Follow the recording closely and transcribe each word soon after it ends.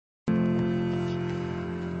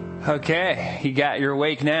Okay, you're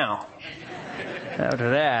awake now.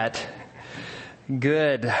 After that,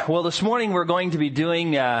 good. Well, this morning we're going to be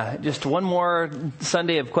doing just one more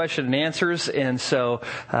Sunday of question and answers, and so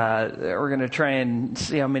we're going to try and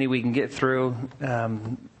see how many we can get through.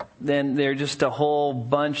 Then there's just a whole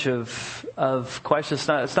bunch of questions.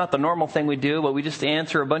 It's not the normal thing we do, but we just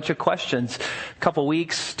answer a bunch of questions. A couple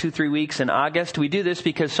weeks, 2-3 weeks in August. We do this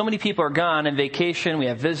because so many people are gone on vacation. We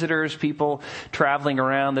have visitors, people traveling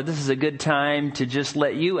around, that this is a good time to just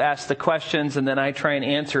let you ask the questions, and then I try and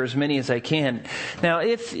answer as many as I can. Now,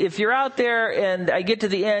 if you're out there and I get to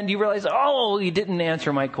the end, you realize, oh, you didn't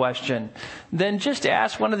answer my question, then just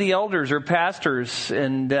ask one of the elders or pastors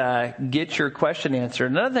and get your question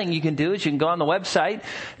answered. Another thing you can do is you can go on the website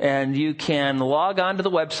and you can log on to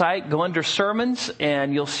the website, go under sermons,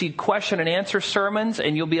 and you'll see question and answer sermons,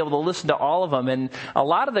 and you'll be able to listen to all of them. And a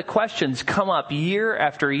lot of the questions come up year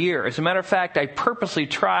after year. As a matter of fact, I purposely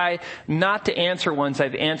try not to answer ones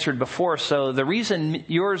I've answered before. So the reason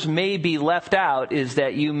yours may be left out is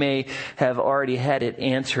that you may have already had it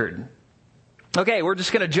answered. Okay, we're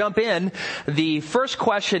just going to jump in. The first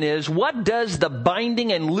question is, what does the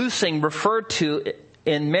binding and loosing refer to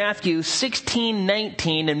in Matthew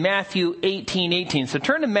 16:19 and Matthew 18:18? So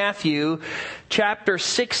turn to Matthew chapter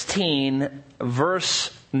 16,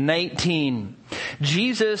 verse 19.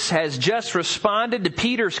 Jesus has just responded to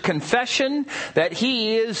Peter's confession that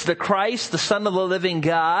he is the Christ, the Son of the living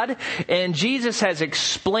God. And Jesus has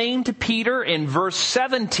explained to Peter in verse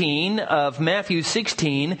 17 of Matthew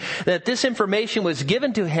 16 that this information was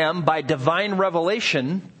given to him by divine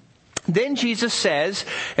revelation. Then Jesus says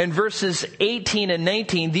in verses 18 and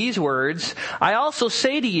 19 these words, "I also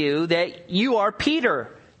say to you that you are Peter,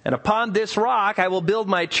 and upon this rock I will build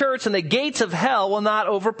my church, and the gates of hell will not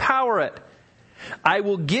overpower it. I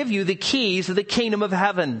will give you the keys of the kingdom of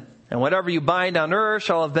heaven. And whatever you bind on earth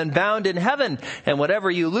shall have been bound in heaven, and whatever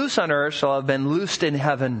you loose on earth shall have been loosed in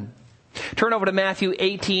heaven." Turn over to Matthew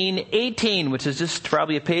 18:18, which is just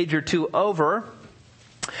probably a page or two over.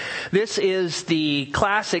 This is the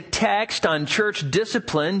classic text on church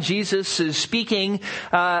discipline. Jesus is speaking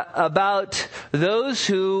about those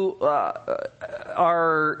who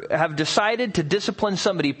have decided to discipline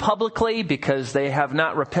somebody publicly because they have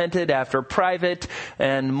not repented after private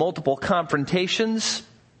and multiple confrontations.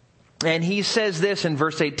 And he says this in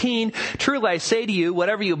verse 18, "Truly I say to you,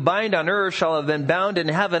 whatever you bind on earth shall have been bound in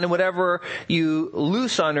heaven, and whatever you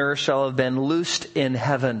loose on earth shall have been loosed in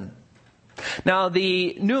heaven." Now,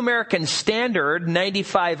 the New American Standard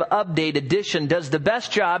 95 Update Edition does the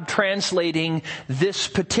best job translating this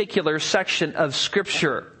particular section of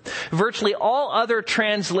Scripture. Virtually all other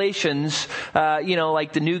translations,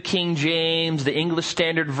 like the New King James, the English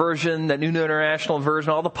Standard Version, the New International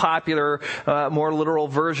Version, all the popular, more literal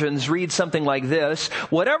versions read something like this: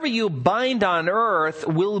 "Whatever you bind on earth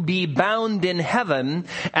will be bound in heaven,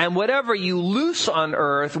 and whatever you loose on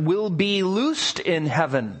earth will be loosed in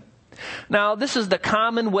heaven." Now, this is the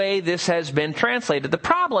common way this has been translated. The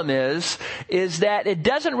problem is that it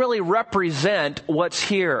doesn't really represent what's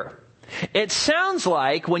here. It sounds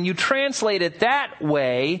like, when you translate it that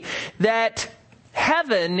way, that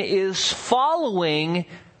heaven is following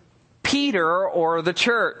Peter or the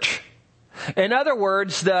church. In other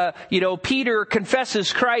words, Peter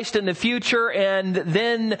confesses Christ in the future, and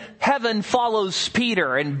then heaven follows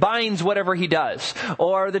Peter and binds whatever he does.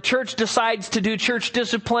 Or the church decides to do church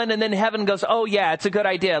discipline, and then heaven goes, "Oh yeah, it's a good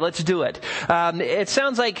idea, let's do it." It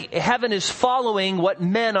sounds like heaven is following what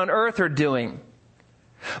men on earth are doing.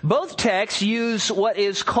 Both texts use what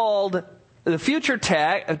is called the future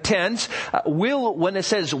tense, will, when it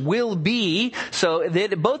says will be. So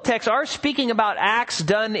both texts are speaking about acts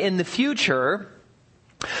done in the future.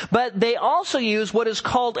 But they also use what is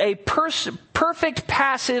called a perfect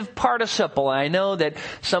passive participle. I know that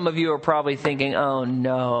some of you are probably thinking, "Oh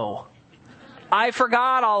no, I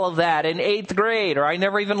forgot all of that in 8th grade, or I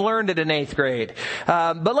never even learned it in 8th grade."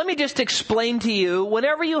 But let me just explain to you,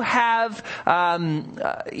 whenever you have,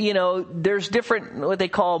 there's different, what they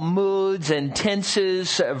call moods and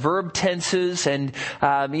tenses, verb tenses, and,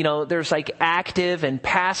 there's like active and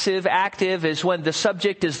passive. Active is when the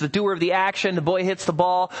subject is the doer of the action. The boy hits the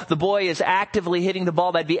ball. The boy is actively hitting the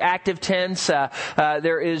ball. That'd be active tense.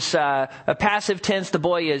 There is a passive tense. The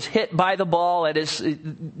boy is hit by the ball. It is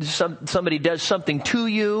somebody does something to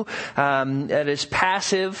you, that is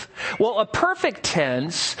passive. Well, a perfect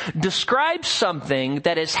tense describes something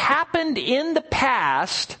that has happened in the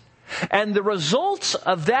past, and the results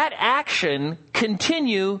of that action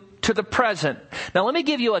continue to the present. Now let me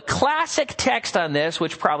give you a classic text on this,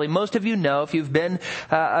 which probably most of you know if you've been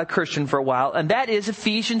a Christian for a while, and that is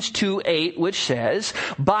Ephesians 2:8, which says,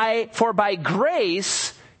 For by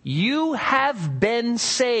grace you have been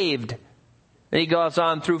saved. And he goes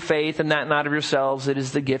on, through faith, and that not of yourselves, it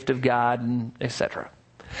is the gift of God, and etc.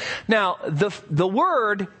 Now, the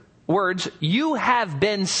words, you have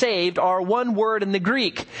been saved, are one word in the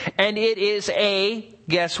Greek. And it is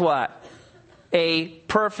guess what? A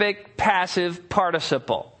perfect passive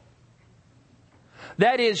participle.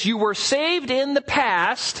 That is, you were saved in the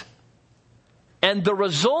past, and the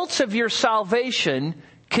results of your salvation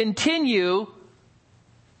continue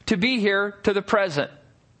to be here to the present.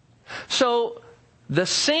 So, the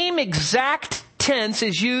same exact tense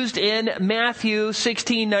is used in Matthew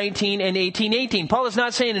 16:19 and 18:18. Paul is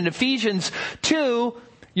not saying in Ephesians 2,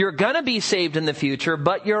 you're going to be saved in the future,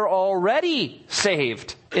 but you're already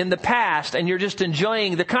saved in the past, and you're just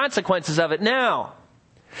enjoying the consequences of it now.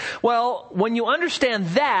 Well, when you understand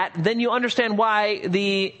that, then you understand why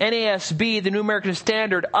the NASB, the New American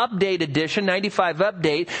Standard Update Edition, 95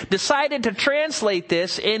 Update, decided to translate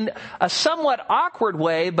this in a somewhat awkward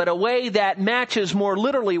way, but a way that matches more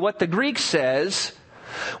literally what the Greek says,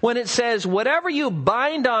 when it says, whatever you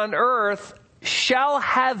bind on earth shall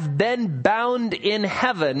have been bound in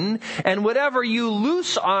heaven, and whatever you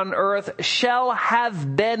loose on earth shall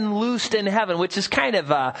have been loosed in heaven, which is kind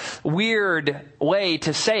of a weird way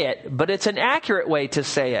to say it, but it's an accurate way to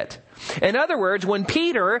say it. In other words, when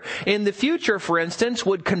Peter, in the future, for instance,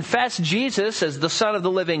 would confess Jesus as the Son of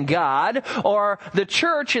the living God, or the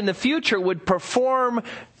church in the future would perform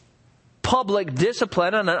public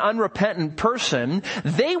discipline on an unrepentant person,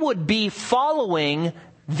 they would be following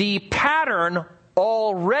the pattern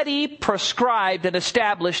already prescribed and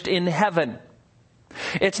established in heaven.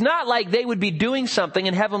 It's not like they would be doing something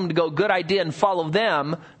and heaven would go, good idea, and follow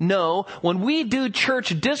them. No, when we do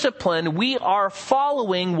church discipline, we are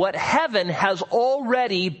following what heaven has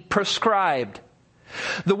already prescribed.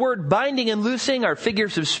 The word binding and loosing are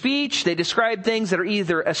figures of speech. They describe things that are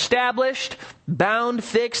either established, bound,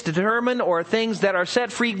 fixed, determined, or things that are set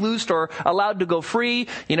free, loosed, or allowed to go free.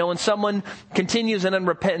 You know, when someone continues in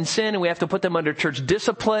unrepentant sin and we have to put them under church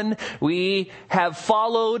discipline, we have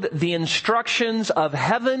followed the instructions of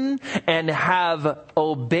heaven and have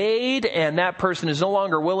obeyed, and that person is no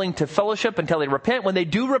longer willing to fellowship until they repent. When they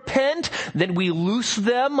do repent, then we loose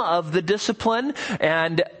them of the discipline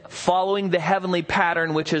and following the heavenly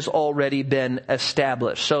pattern which has already been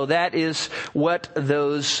established. So that is what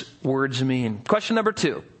those words mean. Question number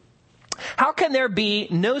 2. How can there be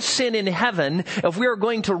no sin in heaven if we are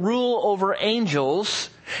going to rule over angels?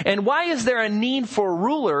 And why is there a need for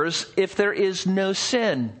rulers if there is no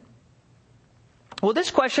sin? Well,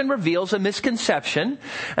 this question reveals a misconception,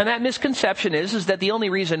 and that misconception is that the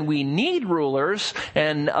only reason we need rulers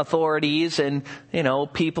and authorities and,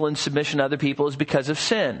 people in submission to other people is because of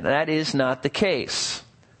sin. That is not the case.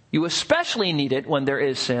 You especially need it when there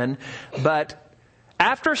is sin, but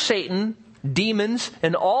after Satan, demons,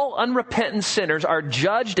 and all unrepentant sinners are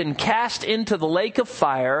judged and cast into the lake of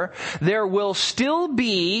fire, there will still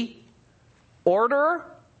be order,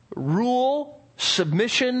 rule,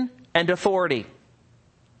 submission, and authority.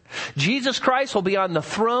 Jesus Christ will be on the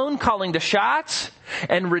throne calling the shots,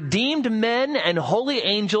 and redeemed men and holy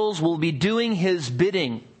angels will be doing His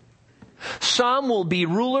bidding. Some will be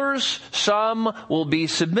rulers, some will be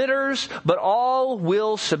submitters, but all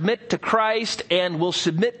will submit to Christ and will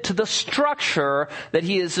submit to the structure that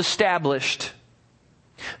He has established.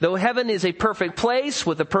 Though heaven is a perfect place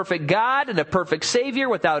with a perfect God and a perfect Savior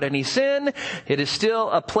without any sin, it is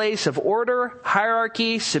still a place of order,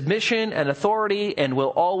 hierarchy, submission, and authority, and will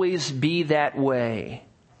always be that way.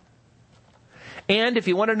 And if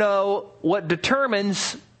you want to know what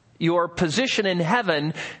determines your position in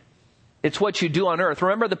heaven, it's what you do on earth.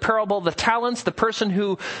 Remember the parable of the talents? The person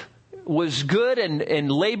who was good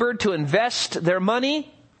and labored to invest their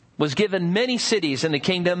money was given many cities in the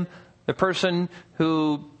kingdom. The person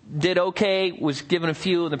who did okay was given a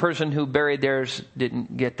few, and the person who buried theirs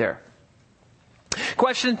didn't get there.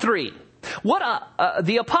 Question 3.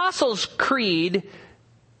 The Apostles' Creed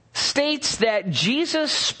states that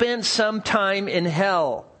Jesus spent some time in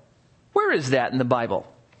hell. Where is that in the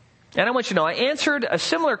Bible? And I want you to know, I answered a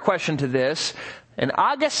similar question to this on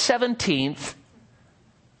August 17th,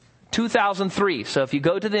 2003. So if you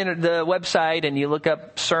go to the website and you look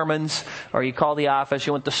up sermons, or you call the office,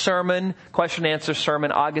 you want the sermon, question and answer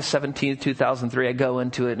sermon, August 17th, 2003. I go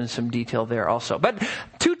into it in some detail there also. But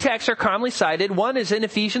 2 texts are commonly cited. One is in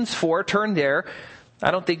Ephesians 4. Turn there.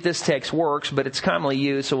 I don't think this text works, but it's commonly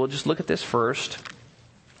used, so we'll just look at this first.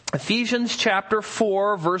 Ephesians chapter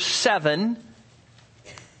 4, verse 7.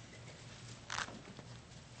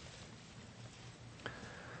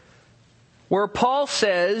 Where Paul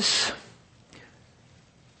says,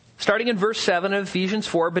 starting in verse 7 of Ephesians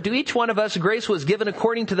 4, but to each one of us grace was given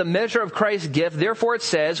according to the measure of Christ's gift. Therefore it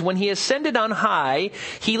says, when he ascended on high,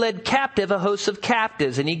 he led captive a host of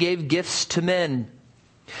captives, and he gave gifts to men.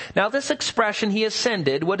 Now this expression, he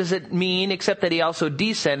ascended, what does it mean except that he also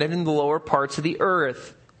descended in the lower parts of the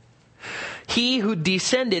earth? He who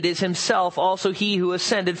descended is himself also he who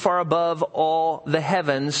ascended far above all the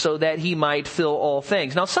heavens so that he might fill all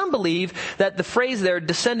things. Now some believe that the phrase there,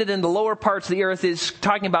 descended in the lower parts of the earth, is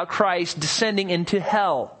talking about Christ descending into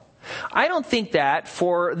hell. I don't think that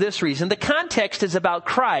for this reason. The context is about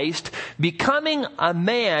Christ becoming a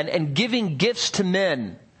man and giving gifts to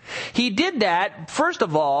men. He did that, first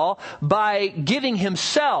of all, by giving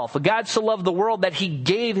himself. God so loved the world that he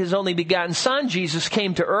gave his only begotten Son. Jesus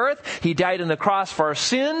came to earth. He died on the cross for our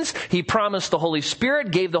sins. He promised the Holy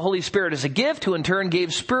Spirit, gave the Holy Spirit as a gift, who in turn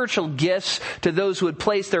gave spiritual gifts to those who had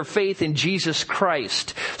placed their faith in Jesus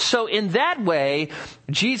Christ. So in that way,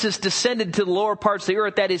 Jesus descended to the lower parts of the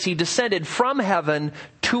earth. That is, he descended from heaven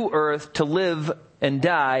to earth to live and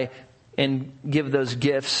die and give those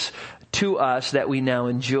gifts to us that we now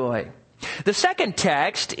enjoy. The second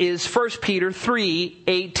text is 1 Peter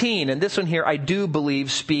 3:18, and this one here I do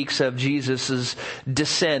believe speaks of Jesus'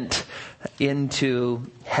 descent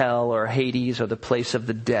into hell or Hades or the place of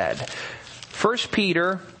the dead. 1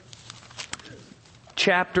 Peter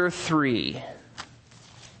chapter 3.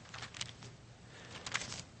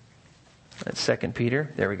 That's 2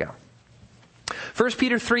 Peter. There we go. 1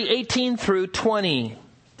 Peter 3:18 through 20.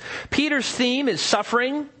 Peter's theme is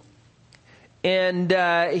suffering. And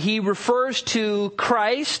he refers to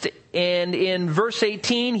Christ, and in verse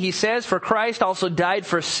 18 he says, for Christ also died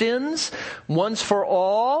for sins, once for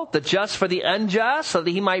all, the just for the unjust, so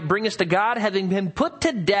that he might bring us to God, having been put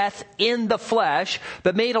to death in the flesh,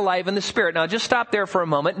 but made alive in the Spirit. Now just stop there for a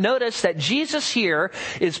moment. Notice that Jesus here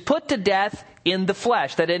is put to death in the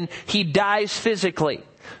flesh, he dies physically.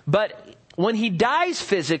 But when he dies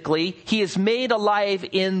physically, he is made alive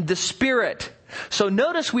in the Spirit. So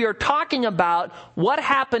notice we are talking about what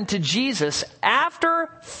happened to Jesus after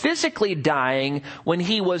physically dying when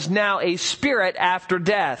he was now a spirit after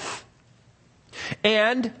death.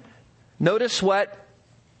 And notice what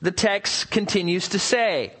the text continues to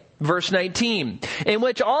say. Verse 19, in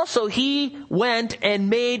which also he went and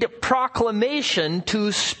made proclamation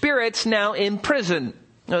to spirits now in prison.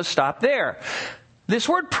 Now stop there. This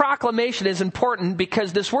word proclamation is important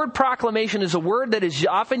because this word proclamation is a word that is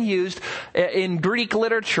often used in Greek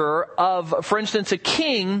literature of, for instance, a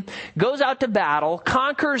king goes out to battle,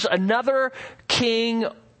 conquers another king,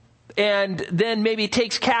 and then maybe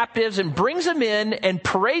takes captives and brings them in and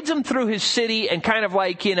parades them through his city and kind of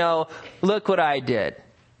like, look what I did.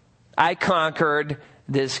 I conquered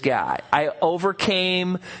this guy. I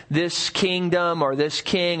overcame this kingdom or this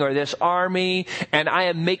king or this army, and I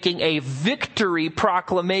am making a victory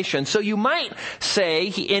proclamation. So you might say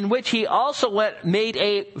in which he also made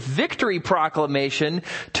a victory proclamation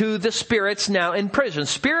to the spirits now in prison.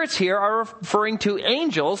 Spirits here are referring to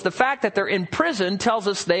angels. The fact that they're in prison tells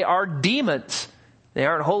us they are demons. They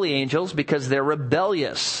aren't holy angels because they're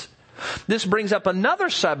rebellious. This brings up another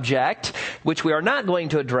subject, which we are not going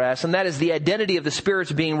to address, and that is the identity of the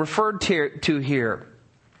spirits being referred to here.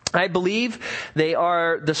 I believe they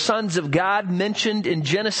are the sons of God mentioned in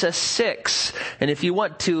Genesis 6. And if you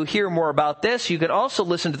want to hear more about this, you can also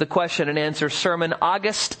listen to the question and answer sermon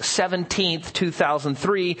August 17th,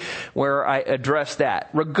 2003, where I address that.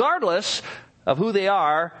 Regardless of who they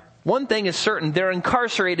are, one thing is certain, they're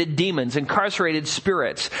incarcerated demons, incarcerated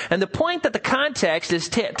spirits. And the point that the context is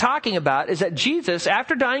talking about is that Jesus,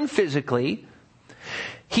 after dying physically,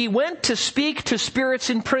 he went to speak to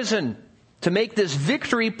spirits in prison to make this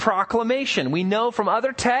victory proclamation. We know from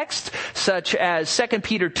other texts, such as 2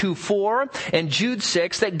 Peter 2:4 and Jude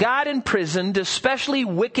 6, that God imprisoned especially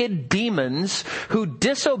wicked demons who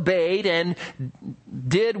disobeyed and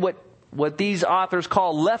did what these authors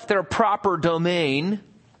call left their proper domain.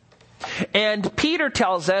 And Peter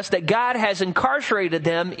tells us that God has incarcerated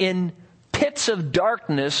them in pits of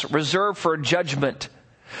darkness reserved for judgment.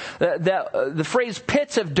 The phrase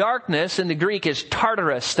pits of darkness in the Greek is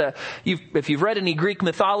Tartarus. If you've read any Greek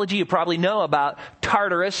mythology, you probably know about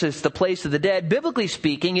Tartarus. It's the place of the dead. Biblically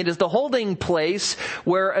speaking, it is the holding place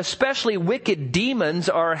where especially wicked demons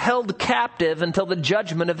are held captive until the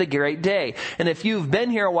judgment of the great day. And if you've been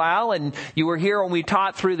here a while and you were here when we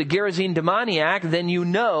taught through the Gerasene demoniac, then you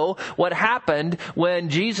know what happened when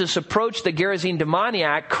Jesus approached the Gerasene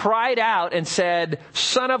demoniac, cried out and said,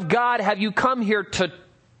 "Son of God, have you come here to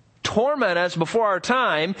torment us before our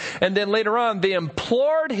time?" And then later on, they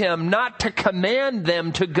implored him not to command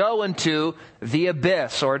them to go into the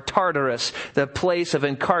abyss, or Tartarus, the place of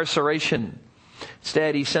incarceration.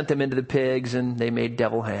 Instead, he sent them into the pigs, and they made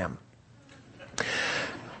devil ham.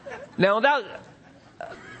 Now,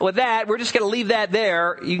 with that, we're just going to leave that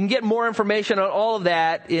there. You can get more information on all of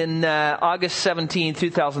that in August 17,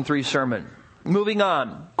 2003 sermon. Moving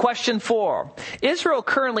on. Question 4. Israel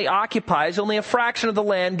currently occupies only a fraction of the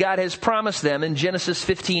land God has promised them in Genesis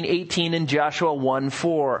 15:18 and Joshua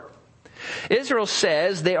 1:4. Israel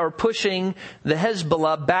says they are pushing the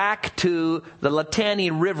Hezbollah back to the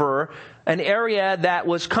Litani River, an area that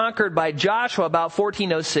was conquered by Joshua about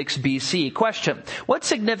 1406 BC. Question: what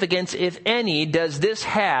significance, if any, does this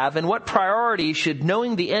have, and what priority should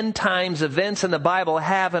knowing the end times events in the Bible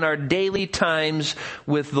have in our daily times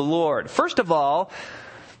with the Lord? First of all,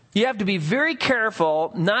 you have to be very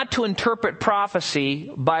careful not to interpret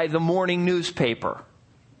prophecy by the morning newspaper.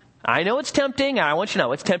 I know it's tempting, and I want you to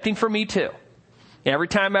know it's tempting for me too. Every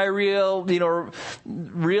time I realize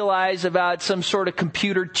about some sort of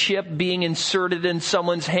computer chip being inserted in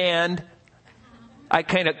someone's hand, I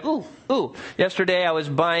kind of, ooh. Yesterday I was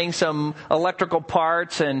buying some electrical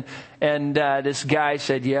parts, and this guy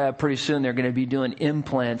said, "Yeah, pretty soon they're going to be doing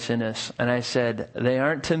implants in us." And I said, "They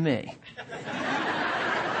aren't to me."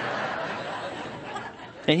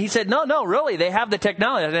 And he said, no, really, they have the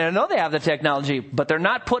technology. I said, "I know they have the technology, but they're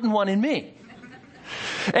not putting one in me."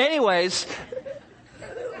 Anyways,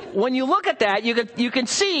 when you look at that, you can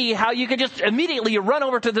see how you can just immediately run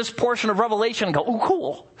over to this portion of Revelation and go, "Oh,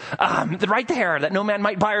 cool. Right there, that no man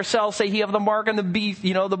might buy or sell, say he have the mark on the beast,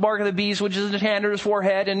 the mark of the beast, which is in his hand or his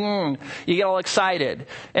forehead," and you get all excited.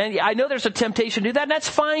 And I know there's a temptation to do that, and that's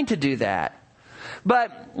fine to do that.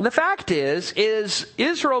 But the fact is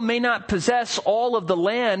Israel may not possess all of the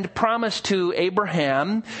land promised to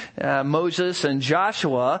Abraham, Moses, and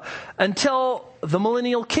Joshua until the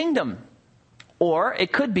millennial kingdom. Or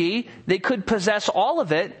it could be they could possess all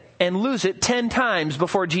of it and lose it 10 times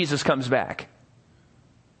before Jesus comes back.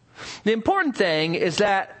 The important thing is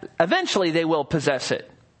that eventually they will possess it.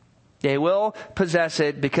 They will possess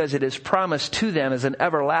it because it is promised to them as an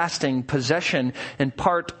everlasting possession and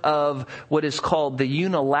part of what is called the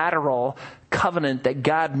unilateral covenant that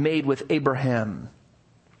God made with Abraham.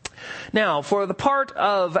 Now, for the part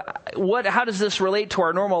of how does this relate to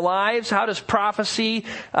our normal lives? How does prophecy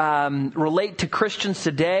relate to Christians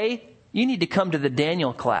today? You need to come to the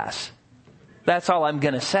Daniel class. That's all I'm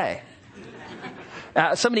going to say.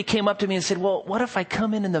 Somebody came up to me and said, "Well, what if I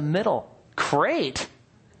come in the middle?" Great.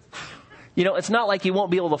 It's not like you won't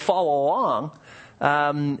be able to follow along.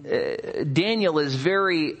 Daniel is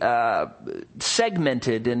very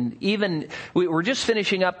segmented, and even we're just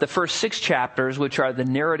finishing up the first 6 chapters, which are the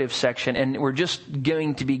narrative section, and we're just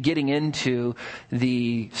going to be getting into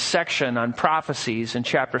the section on prophecies in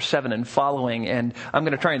chapter 7 and following, and I'm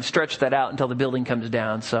going to try and stretch that out until the building comes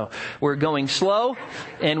down. So we're going slow,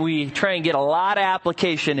 and we try and get a lot of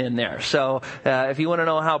application in there. So if you want to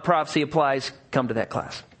know how prophecy applies, come to that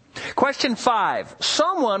class. Question 5.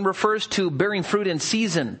 Someone refers to bearing fruit in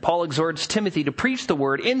season. Paul exhorts Timothy to preach the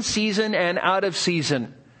word in season and out of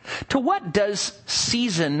season. To what does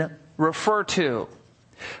season refer to?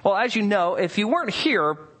 Well, as you know, if you weren't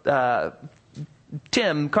here,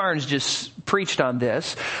 Tim Carnes just preached on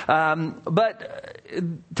this. But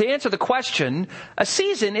to answer the question, a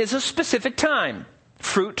season is a specific time.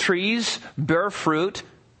 Fruit trees bear fruit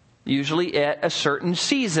usually at a certain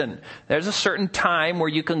season. There's a certain time where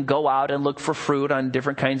you can go out and look for fruit on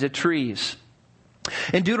different kinds of trees.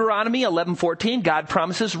 In Deuteronomy 11:14, God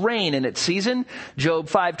promises rain in its season. Job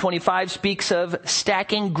 5:25 speaks of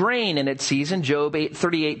stacking grain in its season. Job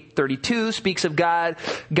 38:32 speaks of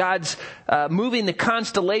God's moving the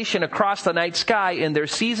constellation across the night sky in their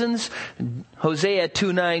seasons. Hosea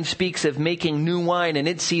 2:9 speaks of making new wine in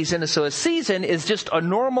its season. So a season is just a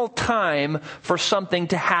normal time for something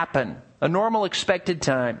to happen. A normal expected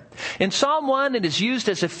time. In Psalm 1, it is used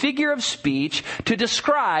as a figure of speech to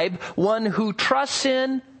describe one who trusts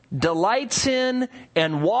in, delights in,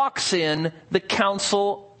 and walks in the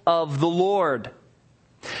counsel of the Lord.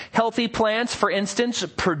 Healthy plants, for instance,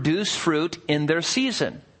 produce fruit in their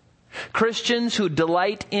season. Christians who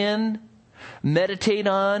delight in, meditate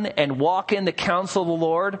on, and walk in the counsel of the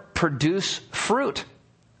Lord produce fruit.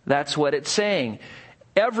 That's what it's saying.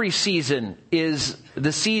 Every season is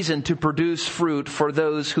the season to produce fruit for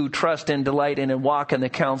those who trust and delight in and walk in the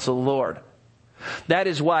counsel of the Lord. That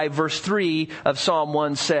is why verse 3 of Psalm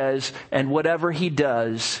 1 says, and whatever he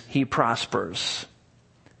does, he prospers.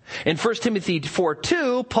 In 1 Timothy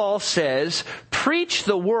 4:2, Paul says, preach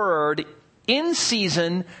the word in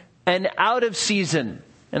season and out of season.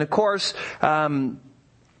 And of course, now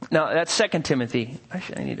that's 2 Timothy.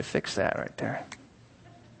 Actually, I need to fix that right there.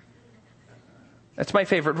 That's my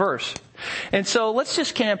favorite verse. And so let's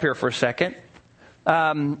just camp here for a second.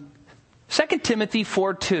 2 Timothy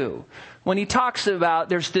 4:2. When he talks about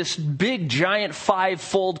there's this big giant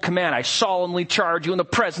fivefold command. I solemnly charge you in the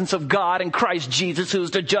presence of God and Christ Jesus, who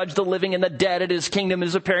is to judge the living and the dead at his kingdom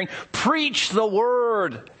is appearing. Preach the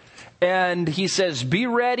word. And he says, be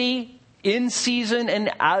ready in season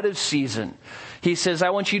and out of season. He says,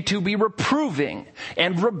 I want you to be reproving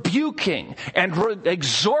and rebuking and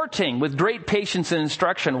exhorting with great patience and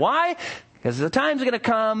instruction. Why? Because the time's going to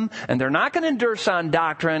come and they're not going to endure sound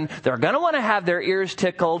doctrine. They're going to want to have their ears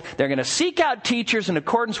tickled. They're going to seek out teachers in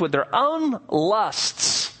accordance with their own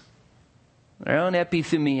lusts, their own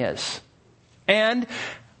epithumias. And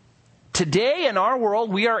today in our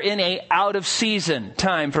world, we are in a out of season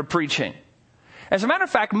time for preaching. As a matter of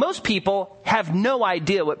fact, most people have no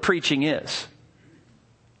idea what preaching is.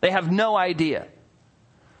 They have no idea.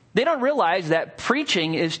 They don't realize that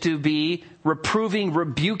preaching is to be reproving,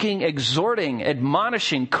 rebuking, exhorting,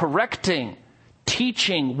 admonishing, correcting,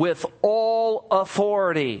 teaching with all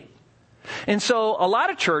authority. And so a lot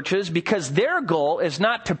of churches, because their goal is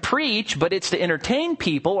not to preach, but it's to entertain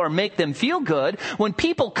people or make them feel good, when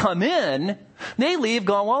people come in, they leave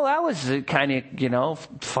going, well, that was kind of,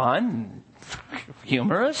 fun,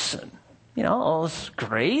 humorous, and, it was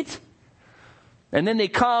great. And then they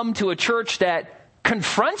come to a church that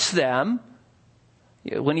confronts them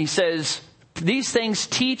when he says, these things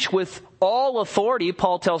teach with all authority,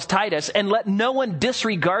 Paul tells Titus, and let no one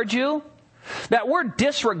disregard you. That word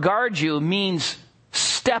disregard you means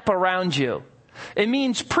step around you. It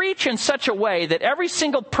means preach in such a way that every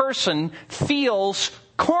single person feels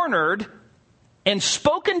cornered and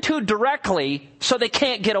spoken to directly so they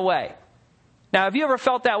can't get away. Now, have you ever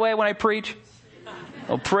felt that way when I preach?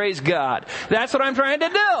 Oh, praise God. That's what I'm trying to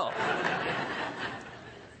do.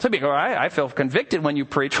 Some people go, I feel convicted when you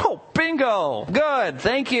preach. Oh, bingo. Good.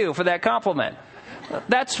 Thank you for that compliment.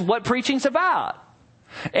 That's what preaching's about.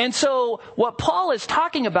 And so what Paul is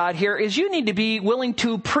talking about here is you need to be willing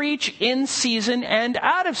to preach in season and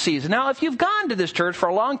out of season. Now, if you've gone to this church for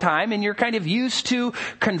a long time and you're kind of used to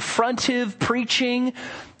confrontive preaching,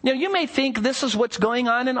 you may think this is what's going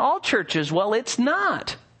on in all churches. Well, it's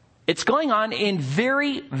not. It's going on in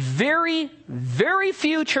very, very, very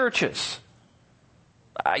few churches.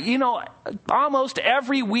 Almost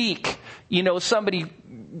every week, somebody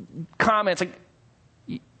comments like,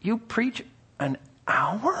 you preach an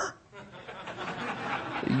hour?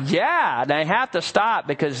 Yeah, and I have to stop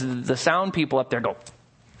because the sound people up there go,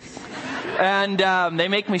 and they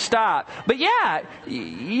make me stop. But yeah,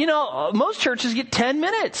 most churches get 10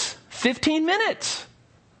 minutes, 15 minutes.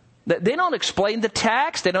 They don't explain the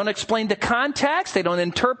text. They don't explain the context. They don't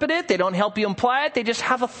interpret it. They don't help you imply it. They just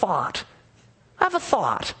have a thought. Have a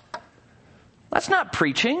thought. That's not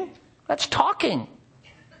preaching. That's talking.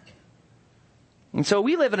 And so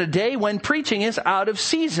we live in a day when preaching is out of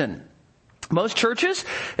season. Most churches,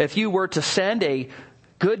 if you were to send a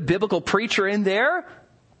good biblical preacher in there,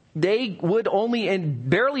 they would only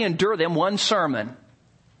barely endure them one sermon.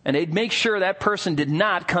 And they'd make sure that person did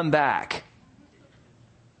not come back.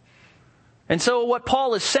 And so what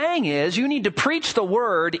Paul is saying is you need to preach the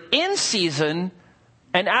word in season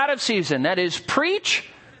and out of season. That is, preach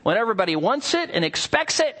when everybody wants it and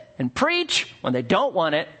expects it, and preach when they don't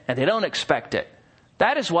want it and they don't expect it.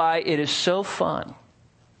 That is why it is so fun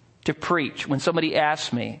to preach when somebody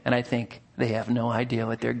asks me and I think they have no idea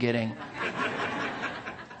what they're getting.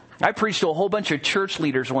 I preached to a whole bunch of church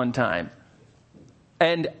leaders one time.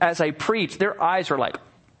 And as I preached, their eyes were like,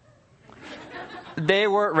 they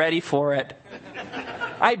weren't ready for it.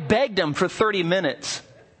 I begged them for 30 minutes.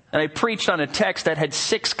 And I preached on a text that had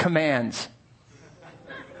 6 commands.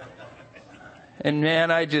 And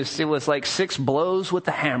man, it was like 6 blows with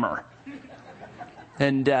the hammer.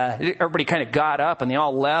 And everybody kind of got up and they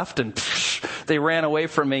all left and they ran away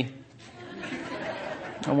from me.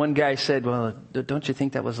 And one guy said, well, don't you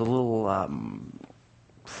think that was a little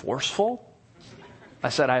forceful? I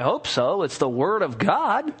said, I hope so. It's the Word of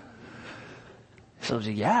God. So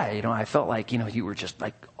yeah, I felt like, you were just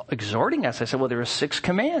like exhorting us. I said, well, there are 6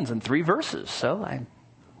 commands and 3 verses. So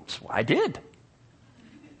I did.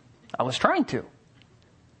 I was trying to.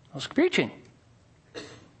 I was preaching.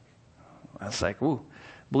 I was like, ooh,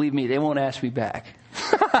 believe me, they won't ask me back.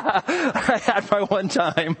 I had my one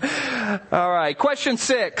time. All right. Question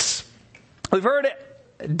 6. We've heard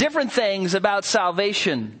different things about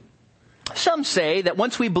salvation. Some say that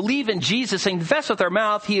once we believe in Jesus and confess with our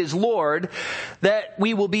mouth He is Lord, that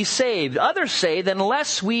we will be saved. Others say that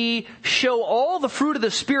unless we show all the fruit of the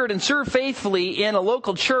Spirit and serve faithfully in a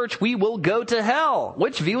local church, we will go to hell.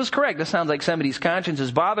 Which view is correct? This sounds like somebody's conscience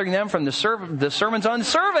is bothering them from the sermons on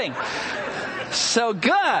serving. So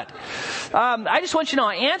good. I just want you to know,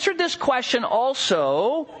 I answered this question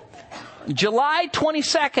also July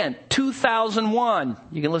 22nd, 2001.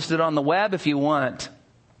 You can list it on the web if you want.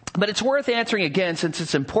 But it's worth answering again since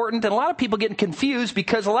it's important. And a lot of people get confused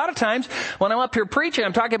because a lot of times when I'm up here preaching,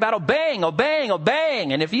 I'm talking about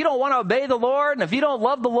obeying. And if you don't want to obey the Lord, and if you don't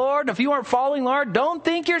love the Lord, and if you aren't following the Lord, don't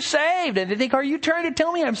think you're saved. And they think, are you trying to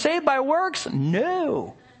tell me I'm saved by works?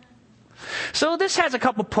 No. So this has a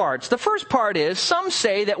couple parts. The first part is, some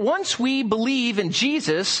say that once we believe in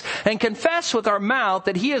Jesus and confess with our mouth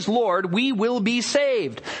that He is Lord, we will be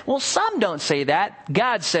saved. Well, some don't say that.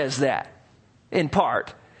 God says that, in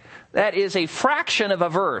part. That is a fraction of a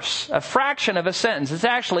verse, a fraction of a sentence. It's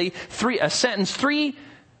actually a sentence 3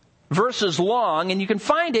 verses long, and you can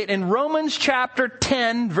find it in Romans chapter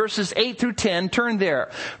 10, verses 8 through 10. Turn there.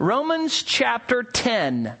 Romans chapter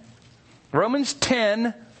 10. Romans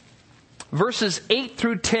 10, verses 8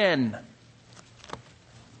 through 10.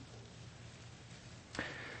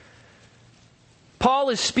 Paul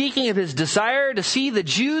is speaking of his desire to see the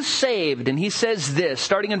Jews saved, and he says this,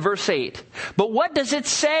 starting in verse 8. But what does it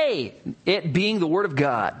say? It being the Word of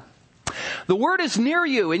God. The Word is near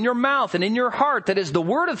you, in your mouth and in your heart. That is the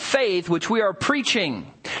Word of faith which we are preaching.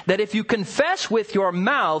 That if you confess with your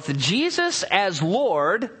mouth Jesus as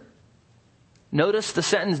Lord, notice the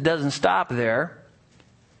sentence doesn't stop there,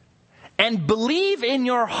 and believe in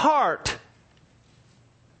your heart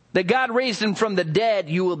that God raised Him from the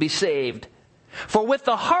dead, you will be saved. For with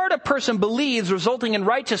the heart a person believes, resulting in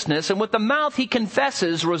righteousness, and with the mouth he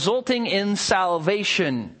confesses, resulting in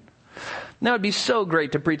salvation. Now it'd be so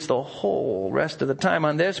great to preach the whole rest of the time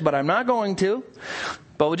on this, but I'm not going to.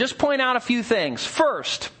 But we'll just point out a few things.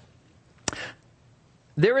 First,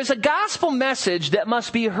 there is a gospel message that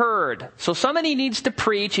must be heard. So somebody needs to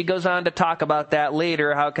preach. He goes on to talk about that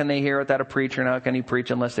later. How can they hear without a preacher, and how can he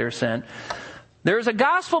preach unless they're sent? There is a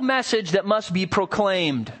gospel message that must be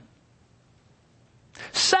proclaimed.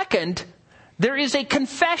 Second, there is a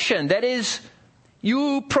confession. That is,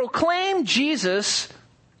 you proclaim Jesus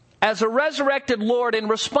as a resurrected Lord in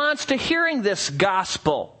response to hearing this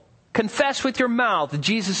gospel. Confess with your mouth that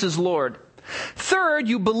Jesus is Lord. Third,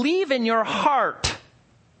 you believe in your heart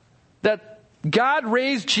that God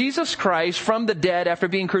raised Jesus Christ from the dead after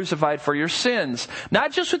being crucified for your sins.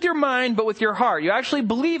 Not just with your mind, but with your heart. You actually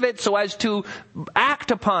believe it so as to act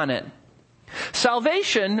upon it.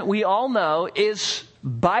 Salvation, we all know, is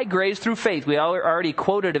by grace through faith. We already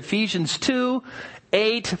quoted Ephesians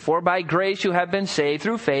 2:8, for by grace you have been saved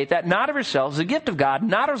through faith, that not of yourselves, a gift of God,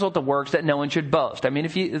 not a result of works, that no one should boast. I mean,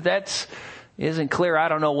 if that isn't clear, I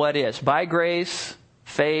don't know what is. By grace,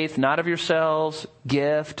 faith, not of yourselves,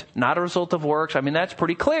 gift, not a result of works. I mean, that's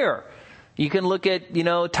pretty clear. You can look at,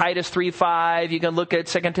 Titus 3:5. You can look at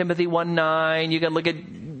 2 Timothy 1:9. You can look at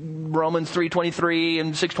Romans 3:23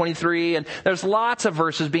 and 6:23, and there's lots of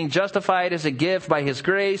verses being justified as a gift by His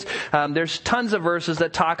grace. There's tons of verses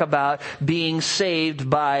that talk about being saved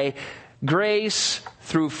by grace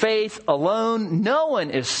through faith alone. No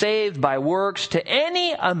one is saved by works to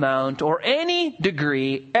any amount or any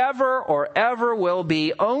degree, ever or ever will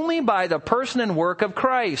be, only by the person and work of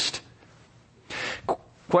Christ.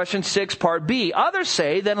 Question 6, part B. Others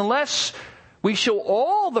say that unless we show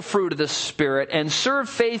all the fruit of the Spirit and serve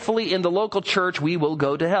faithfully in the local church, we will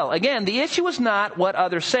go to hell. Again, the issue is not what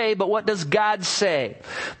others say, but what does God say?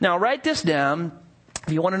 Now, write this down.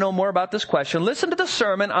 If you want to know more about this question, listen to the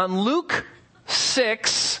sermon on Luke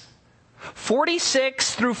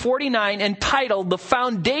 6:46 through 49, entitled The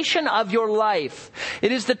Foundation of Your Life.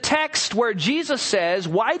 It is the text where Jesus says,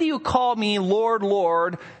 why do you call me Lord,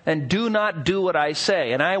 Lord, and do not do what I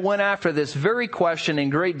say? And I went after this very question in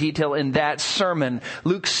great detail in that sermon.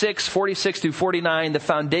 Luke 6:46 through 49, The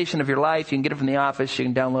Foundation of Your Life. You can get it from the office. You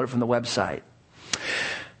can download it from the website.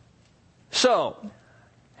 So,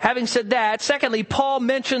 Having said that, secondly, Paul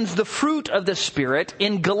mentions the fruit of the Spirit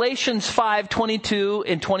in Galatians 5:22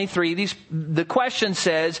 and 23. The question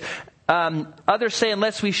says, others say,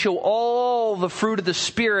 unless we show all the fruit of the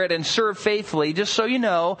Spirit and serve faithfully. Just so you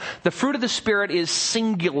know, the fruit of the Spirit is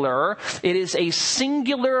singular. It is a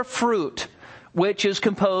singular fruit, which is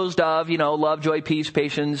composed of, love, joy, peace,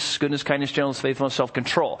 patience, goodness, kindness, gentleness, faithfulness,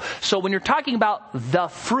 self-control. So when you're talking about the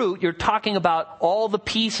fruit, you're talking about all the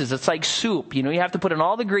pieces. It's like soup. You have to put in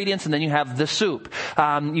all the ingredients and then you have the soup.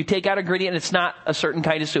 You take out an ingredient and it's not a certain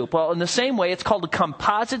kind of soup. Well, in the same way, it's called a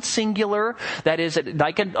composite singular. That is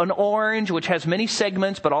like an orange, which has many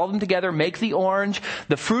segments, but all of them together make the orange.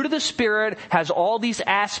 The fruit of the Spirit has all these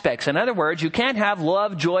aspects. In other words, you can't have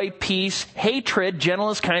love, joy, peace, hatred,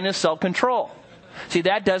 gentleness, kindness, self-control. See,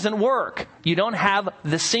 that doesn't work. You don't have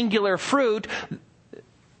the singular fruit.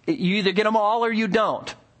 You either get them all or you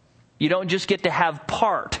don't. You don't just get to have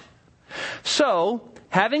part. So,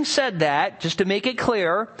 having said that, just to make it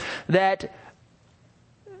clear that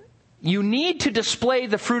you need to display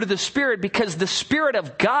the fruit of the Spirit because the Spirit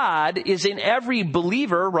of God is in every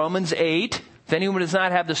believer, Romans 8. If anyone does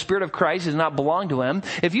not have the Spirit of Christ, does not belong to him.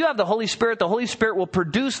 If you have the Holy Spirit will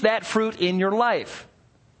produce that fruit in your life.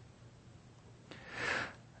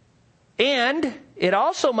 And it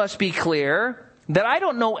also must be clear that I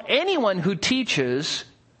don't know anyone who teaches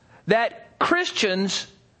that Christians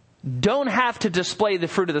don't have to display the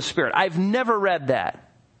fruit of the Spirit. I've never read that.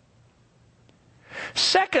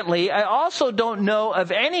 Secondly, I also don't know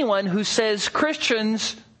of anyone who says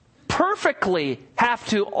Christians perfectly have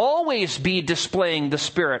to always be displaying the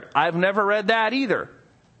Spirit. I've never read that either.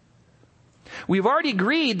 We've already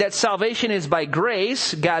agreed that salvation is by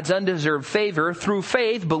grace, God's undeserved favor, through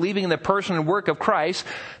faith, believing in the person and work of Christ.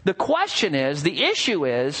 The question is, the issue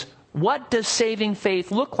is, what does saving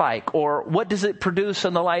faith look like? Or what does it produce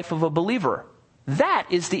in the life of a believer? That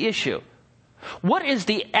is the issue. What is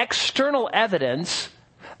the external evidence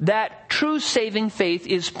that true saving faith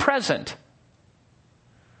is present?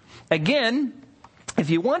 Again, if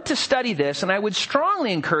you want to study this, and I would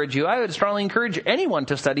strongly encourage anyone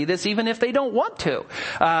to study this, even if they don't want to,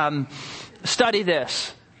 study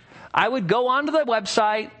this. I would go onto the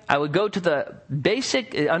website. I would go to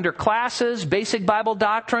the under classes, basic Bible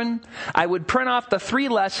doctrine. I would print off the 3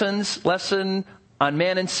 lessons, lesson on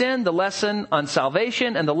man and sin, the lesson on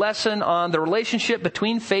salvation, and the lesson on the relationship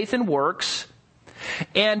between faith and works.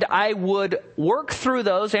 And I would work through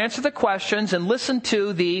those, answer the questions, and listen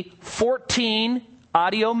to the 14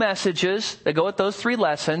 audio messages that go with those 3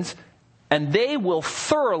 lessons, and they will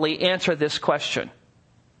thoroughly answer this question.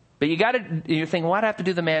 But you're thinking, why do I have to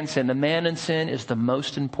do the man and sin? The man and sin is the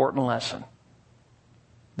most important lesson.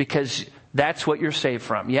 Because that's what you're saved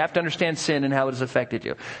from. You have to understand sin and how it has affected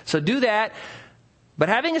you. So do that. But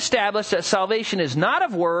having established that salvation is not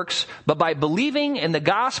of works, but by believing in the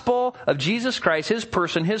gospel of Jesus Christ, His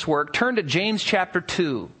person, His work, turn to James chapter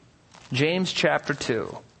 2. James chapter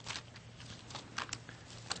 2.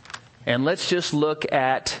 And let's just look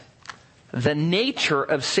at the nature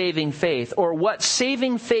of saving faith, or what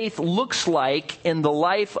saving faith looks like in the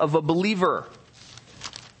life of a believer.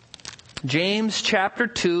 James chapter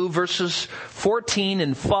 2, verses 14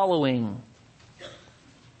 and following.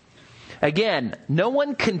 Again, no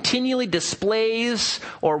one continually displays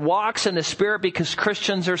or walks in the Spirit because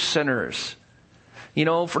Christians are sinners.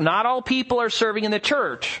 For not all people are serving in the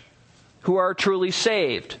church who are truly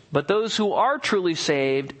saved. But those who are truly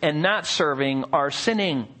saved and not serving are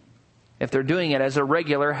sinning if they're doing it as a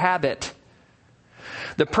regular habit.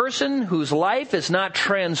 The person whose life is not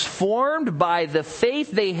transformed by the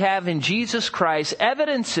faith they have in Jesus Christ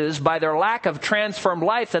evidences by their lack of transformed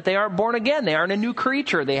life that they aren't born again. They aren't a new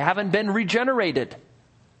creature. They haven't been regenerated.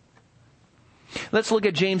 Let's look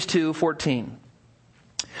at James 2:14.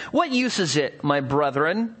 What use is it, my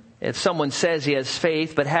brethren, if someone says he has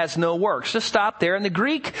faith but has no works? Just stop there. In the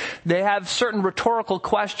Greek, they have certain rhetorical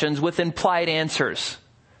questions with implied answers.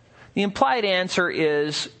 The implied answer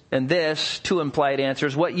is, and this, 2 implied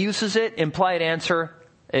answers. What use is it? Implied answer,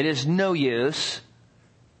 it is no use.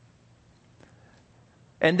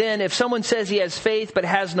 And then if someone says he has faith but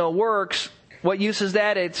has no works, what use is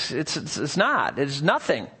that? It's not. It's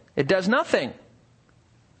nothing. It does nothing.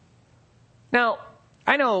 Now,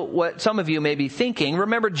 I know what some of you may be thinking.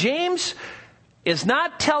 Remember, James is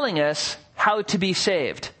not telling us how to be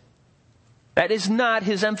saved. That is not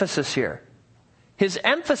his emphasis here. His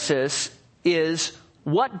emphasis is,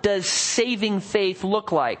 what does saving faith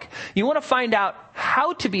look like? You want to find out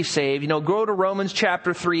how to be saved, go to Romans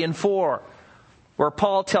chapter 3 and 4, where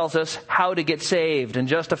Paul tells us how to get saved and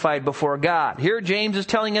justified before God. Here James is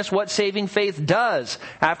telling us what saving faith does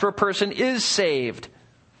after a person is saved.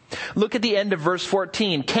 Look at the end of verse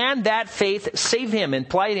 14. Can that faith save him?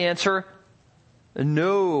 Implied answer,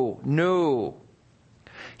 no.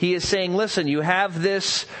 He is saying, listen, you have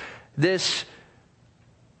this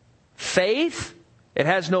faith. It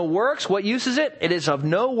has no works. What use is it? It is of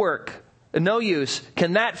no work, no use.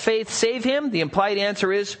 Can that faith save him? The implied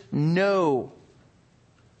answer is no.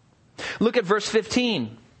 Look at verse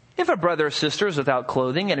 15. If a brother or sister is without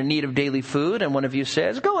clothing and in need of daily food, and one of you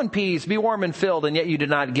says, go in peace, be warm and filled, and yet you do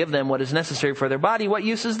not give them what is necessary for their body, what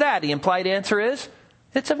use is that? The implied answer is,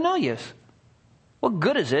 it's of no use. What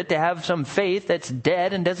good is it to have some faith that's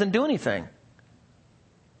dead and doesn't do anything?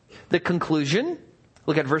 The conclusion,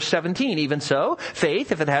 look at verse 17. Even so,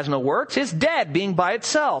 faith, if it has no works, is dead, being by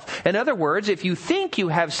itself. In other words, if you think you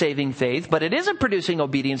have saving faith, but it isn't producing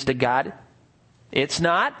obedience to God, it's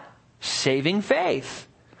not saving faith.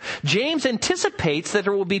 James anticipates that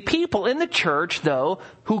there will be people in the church, though,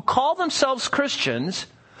 who call themselves Christians,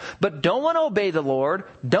 but don't want to obey the Lord,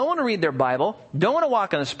 don't want to read their Bible, don't want to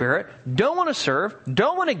walk in the Spirit, don't want to serve,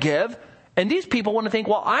 don't want to give. And these people want to think,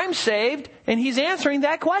 well, I'm saved, and he's answering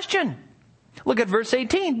that question. Look at verse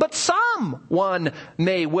 18. But someone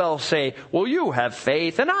may well say, well, you have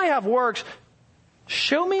faith, and I have works.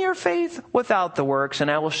 Show me your faith without the works, and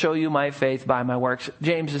I will show you my faith by my works.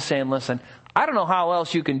 James is saying, listen, I don't know how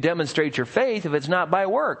else you can demonstrate your faith if it's not by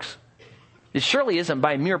works. It surely isn't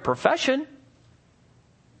by mere profession.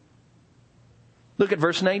 Look at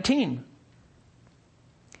verse 19.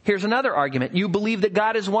 Here's another argument. You believe that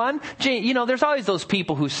God is one? You know, there's always those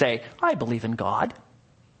people who say, I believe in God.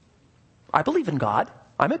 I believe in God.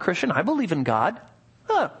 I'm a Christian. I believe in God.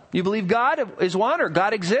 You believe God is one or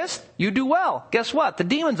God exists? You do well. Guess what? The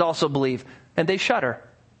demons also believe, and they shudder.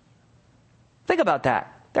 Think about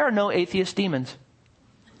that. There are no atheist demons.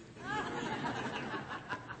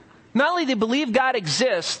 Not only do they believe God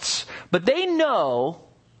exists, but they know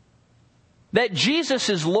that Jesus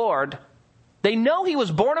is Lord. They know he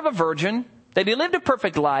was born of a virgin, that he lived a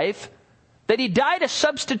perfect life, that he died a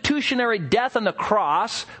substitutionary death on the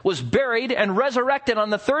cross, was buried and resurrected on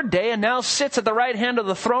the third day, and now sits at the right hand of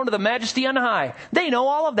the throne of the Majesty on high. They know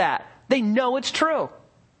all of that. They know it's true.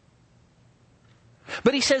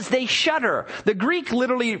 But he says they shudder. The Greek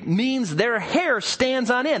literally means their hair stands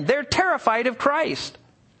on end. They're terrified of Christ.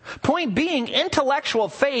 Point being, intellectual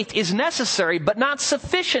faith is necessary but not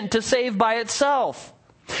sufficient to save by itself.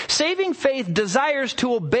 Saving faith desires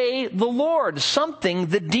to obey the Lord, something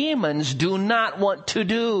the demons do not want to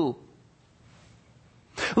do.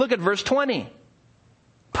 Look at verse 20.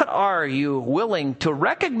 But are you willing to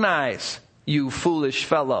recognize, you foolish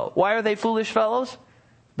fellow? Why are they foolish fellows?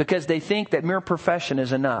 Because they think that mere profession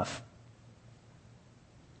is enough.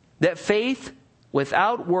 That faith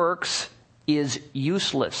without works is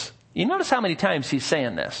useless. You notice how many times he's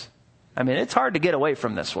saying this. I mean, it's hard to get away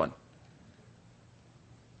from this one.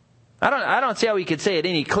 I don't see how he could say it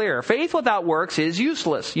any clearer. Faith without works is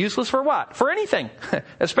useless. Useless for what? For anything,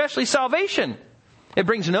 especially salvation. It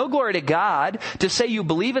brings no glory to God to say you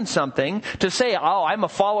believe in something, to say, oh, I'm a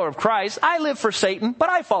follower of Christ. I live for Satan, but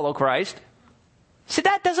I follow Christ. See,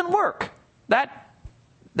 that doesn't work. That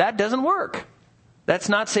doesn't work. That's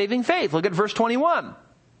not saving faith. Look at verse 21.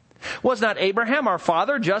 Was not Abraham our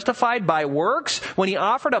father justified by works when he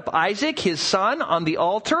offered up Isaac, his son, on the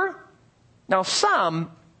altar? Now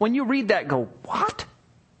some, when you read that, go, what?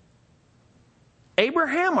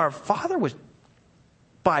 Abraham our father was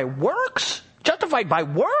by works? Justified by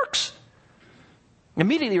works?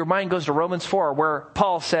 Immediately your mind goes to Romans 4 where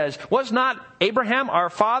Paul says, was not Abraham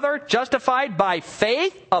our father justified by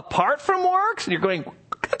faith apart from works? And you're going,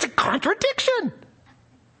 that's a contradiction.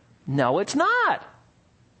 No, it's not.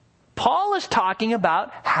 Paul is talking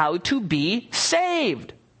about how to be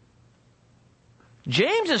saved.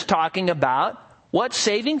 James is talking about what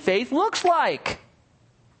saving faith looks like.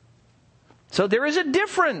 So there is a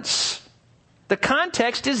difference. The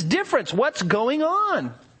context is different. What's going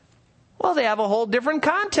on? Well, they have a whole different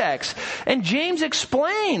context. And James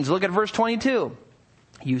explains. Look at verse 22.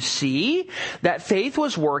 You see that faith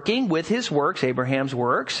was working with his works, Abraham's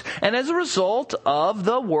works, and as a result of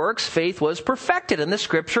the works, faith was perfected, and the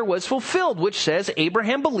scripture was fulfilled, which says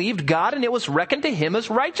Abraham believed God, and it was reckoned to him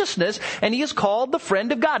as righteousness, and he is called the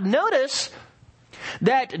friend of God. Notice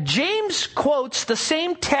that James quotes the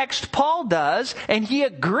same text Paul does, and he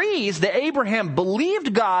agrees that Abraham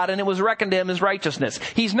believed God, and it was reckoned to him as righteousness.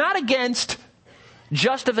 He's not against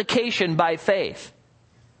justification by faith.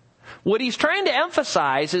 What he's trying to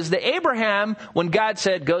emphasize is that Abraham, when God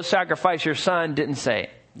said, go sacrifice your son, didn't say,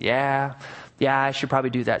 yeah, I should probably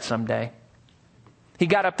do that someday. He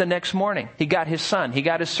got up the next morning. He got his son. He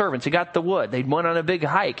got his servants. He got the wood. They went on a big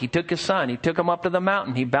hike. He took his son. He took him up to the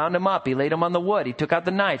mountain. He bound him up. He laid him on the wood. He took out the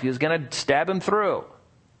knife. He was going to stab him through.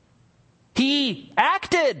 He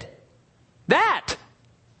acted. That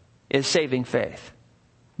is saving faith.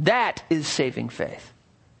 That is saving faith.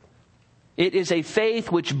 It is a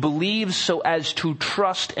faith which believes so as to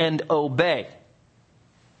trust and obey.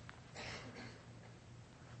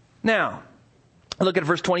 Now, look at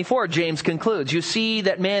verse 24. James concludes, you see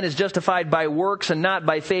that man is justified by works and not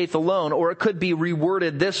by faith alone. Or it could be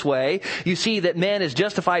reworded this way. You see that man is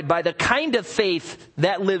justified by the kind of faith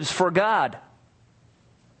that lives for God.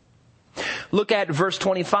 Look at verse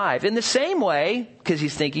 25. In the same way, because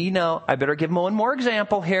he's thinking, I better give him one more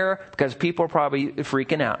example here because people are probably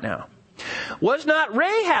freaking out now. Was not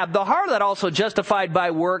Rahab the harlot also justified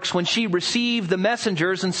by works when she received the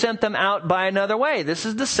messengers and sent them out by another way? This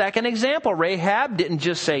is the second example. Rahab didn't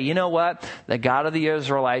just say, you know what, the God of the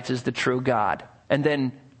Israelites is the true God, and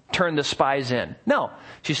then turn the spies in. No,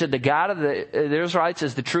 she said the God of the Israelites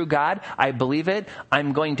is the true God. I believe it.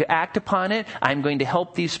 I'm going to act upon it. I'm going to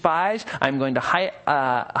help these spies. I'm going to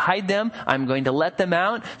hide them. I'm going to let them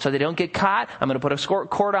out so they don't get caught. I'm going to put a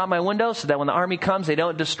cord on my window so that when the army comes, they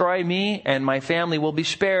don't destroy me and my family will be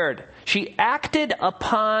spared. She acted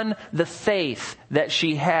upon the faith that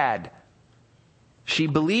she had. She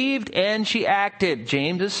believed and she acted.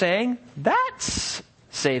 James is saying that's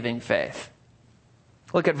saving faith.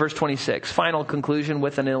 Look at verse 26. Final conclusion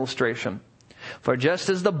with an illustration. For just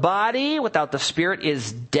as the body without the spirit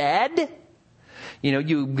is dead,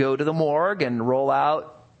 you go to the morgue and roll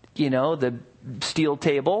out, the steel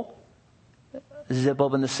table, zip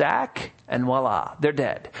open the sack, and voila, they're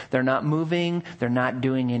dead. They're not moving. They're not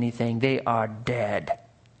doing anything. They are dead.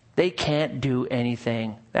 They can't do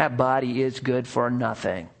anything. That body is good for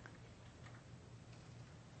nothing.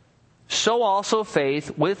 So also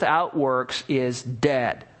faith without works is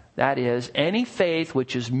dead. That is, any faith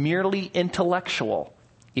which is merely intellectual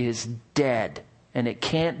is dead. And it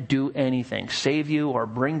can't do anything, save you or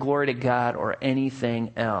bring glory to God or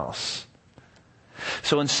anything else.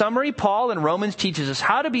 So in summary, Paul in Romans teaches us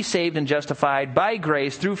how to be saved and justified by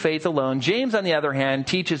grace through faith alone. James, on the other hand,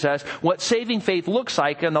 teaches us what saving faith looks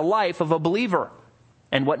like in the life of a believer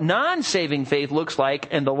and what non-saving faith looks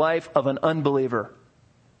like in the life of an unbeliever.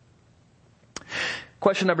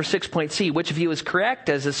 Question number 6.c. Which of you is correct?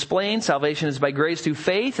 As explained, salvation is by grace through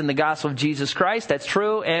faith in the gospel of Jesus Christ. That's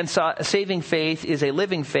true. And saving faith is a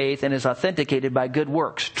living faith and is authenticated by good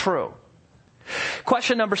works. True.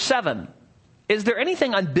 Question number 7. Is there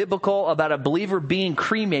anything unbiblical about a believer being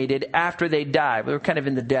cremated after they die? We're kind of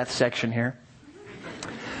in the death section here.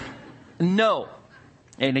 No.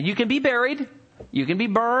 And you can be buried. You can be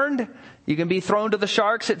burned. You can be thrown to the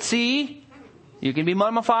sharks at sea. You can be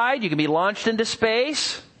mummified. You can be launched into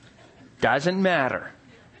space. Doesn't matter.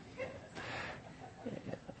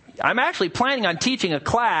 I'm actually planning on teaching a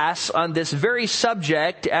class on this very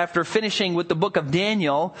subject after finishing with the book of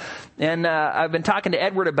Daniel. And I've been talking to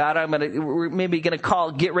Edward about it. We're maybe going to call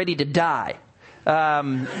Get Ready to Die.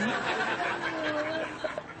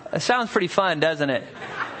 It sounds pretty fun, doesn't it?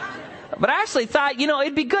 But I actually thought,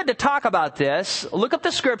 it'd be good to talk about this. Look up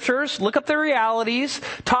the scriptures, look up the realities,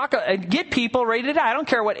 get people ready to die. I don't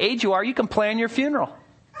care what age you are, you can plan your funeral.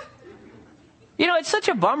 It's such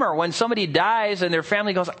a bummer when somebody dies and their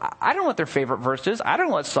family goes, I don't know what their favorite verse is. I don't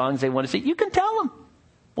know what songs they want to sing. You can tell them.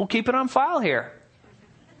 We'll keep it on file here.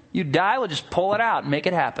 You die, we'll just pull it out and make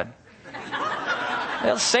it happen.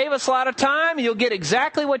 It'll save us a lot of time and you'll get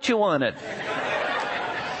exactly what you wanted.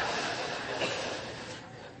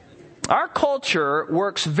 Our culture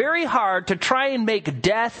works very hard to try and make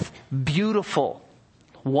death beautiful,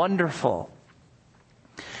 wonderful.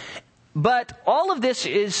 But all of this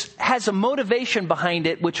has a motivation behind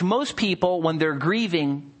it, which most people, when they're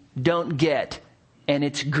grieving, don't get. And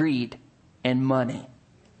it's greed and money.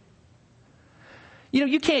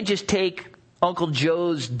 You can't just take Uncle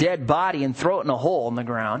Joe's dead body and throw it in a hole in the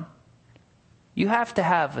ground. You have to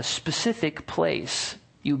have a specific place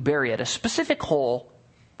you bury it, a specific hole.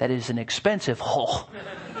 That is an expensive hole.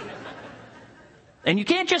 And you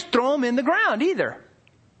can't just throw them in the ground either.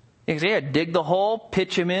 You can say, dig the hole,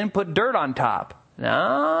 pitch them in, put dirt on top.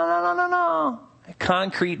 No. A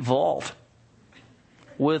concrete vault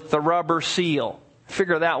with the rubber seal.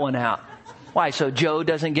 Figure that one out. Why, so Joe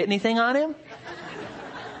doesn't get anything on him?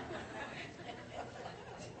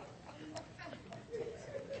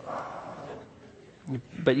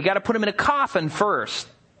 But you got to put him in a coffin first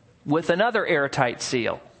with another airtight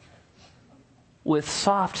seal. With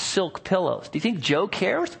soft silk pillows. Do you think Joe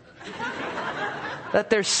cares that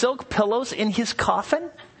there's silk pillows in his coffin?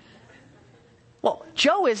 Well,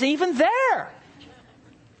 Joe isn't even there.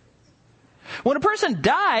 When a person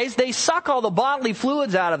dies, they suck all the bodily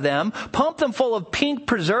fluids out of them, pump them full of pink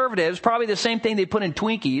preservatives, probably the same thing they put in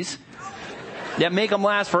Twinkies, that make them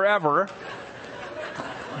last forever.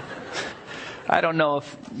 I don't know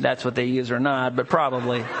if that's what they use or not, but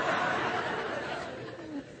probably.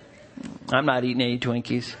 I'm not eating any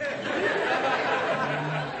Twinkies.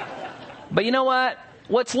 But you know what?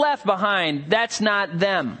 What's left behind, that's not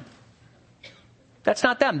them. That's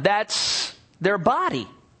not them. That's their body.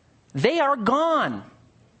 They are gone.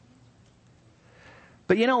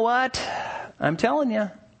 But you know what? I'm telling you,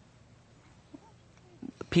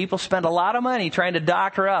 people spend a lot of money trying to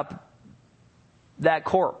doctor up that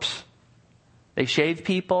corpse. They shave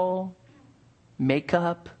people,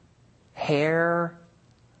 makeup, hair.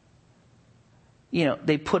 You know,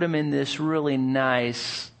 they put them in this really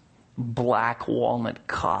nice black walnut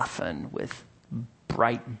coffin with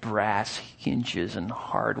bright brass hinges and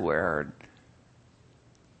hardware.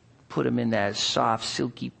 Put them in that soft,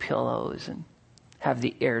 silky pillows and have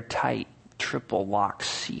the airtight triple lock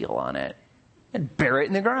seal on it and bury it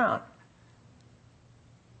in the ground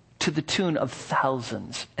to the tune of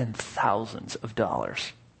thousands and thousands of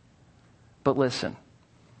dollars. But listen,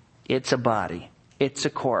 it's a body. It's a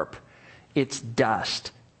corpse. It's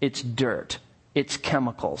dust. It's dirt. It's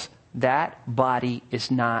chemicals. That body is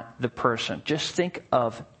not the person. Just think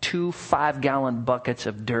of 2 5-gallon buckets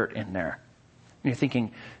of dirt in there. And you're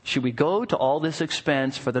thinking, should we go to all this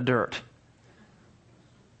expense for the dirt?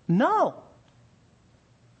 No.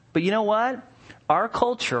 But you know what? Our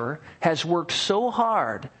culture has worked so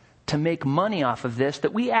hard to make money off of this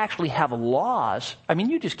that we actually have laws. I mean,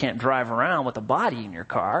 you just can't drive around with a body in your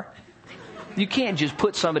car. You can't just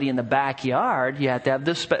put somebody in the backyard. You have to have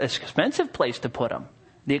this expensive place to put them.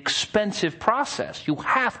 The expensive process. You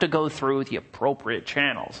have to go through the appropriate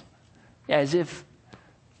channels. As if,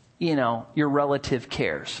 you know, your relative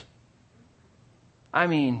cares. I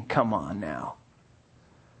mean, come on now.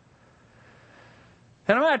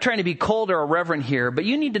 And I'm not trying to be cold or irreverent here, but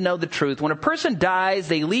you need to know the truth. When a person dies,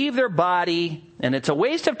 they leave their body, and it's a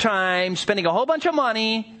waste of time, spending a whole bunch of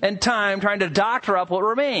money and time trying to doctor up what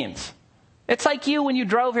remains. It's like you when you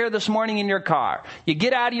drove here this morning in your car. You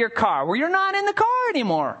get out of your car. Well, you're not in the car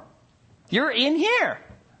anymore. You're in here.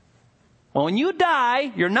 Well, when you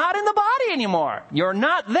die, you're not in the body anymore. You're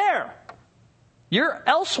not there. You're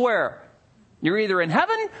elsewhere. You're either in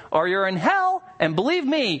heaven or you're in hell. And believe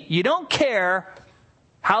me, you don't care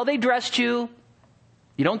how they dressed you.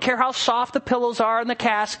 You don't care how soft the pillows are in the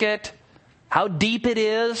casket, how deep it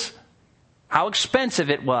is, how expensive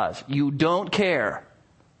it was. You don't care.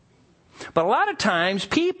 But a lot of times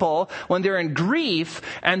people, when they're in grief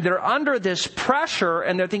and they're under this pressure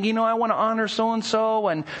and they're thinking, you know, I want to honor so-and-so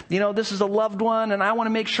and, you know, this is a loved one and I want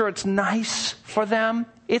to make sure it's nice for them.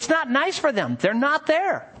 It's not nice for them. They're not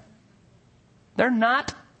there. They're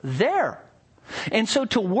not there. And so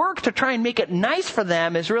to work to try and make it nice for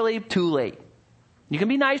them is really too late. You can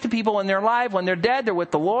be nice to people when they're alive. When they're dead, they're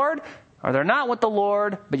with the Lord, or they're not with the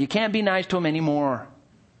Lord, but you can't be nice to them anymore.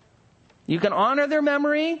 You can honor their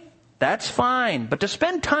memory. That's fine. But to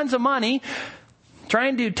spend tons of money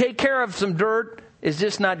trying to take care of some dirt is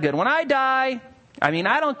just not good. When I die, I mean,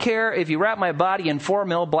 I don't care if you wrap my body in 4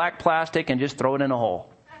 mil black plastic and just throw it in a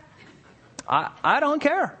hole. I don't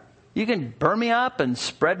care. You can burn me up and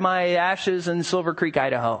spread my ashes in Silver Creek,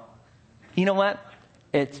 Idaho. You know what?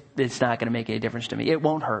 It's not going to make any difference to me. It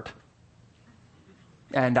won't hurt.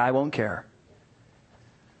 And I won't care.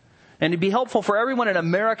 And it'd be helpful for everyone in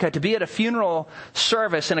America to be at a funeral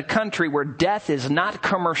service in a country where death is not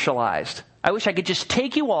commercialized. I wish I could just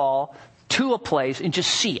take you all to a place and just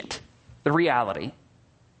see it. The reality.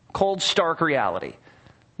 Cold, stark reality.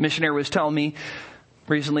 Missionary was telling me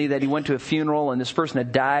recently that he went to a funeral and this person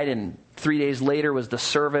had died, and 3 days later was the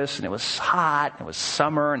service, and it was hot, it was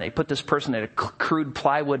summer, and they put this person in a crude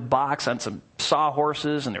plywood box on some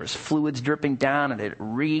sawhorses, and there was fluids dripping down, and it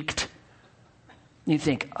reeked. You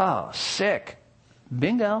think, oh, sick.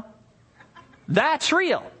 Bingo. That's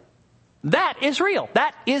real. That is real.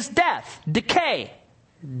 That is death, decay,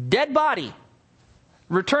 dead body,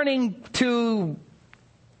 returning to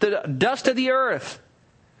the dust of the earth.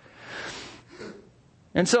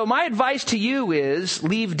 And so my advice to you is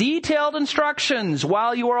leave detailed instructions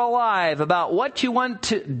while you are alive about what you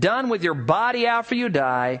want done with your body after you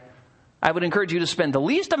die. I would encourage you to spend the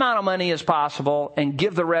least amount of money as possible and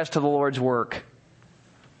give the rest to the Lord's work.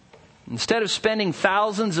 Instead of spending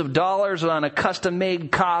thousands of dollars on a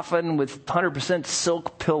custom-made coffin with 100%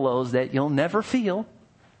 silk pillows that you'll never feel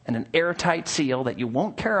and an airtight seal that you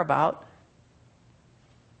won't care about,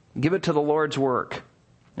 give it to the Lord's work.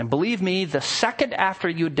 And believe me, the second after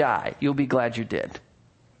you die, you'll be glad you did.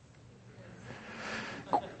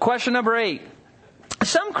 Question number 8.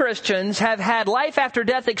 Some Christians have had life after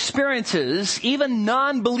death experiences, even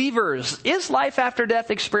non-believers. Is life after death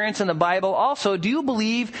experience in the Bible? Also, do you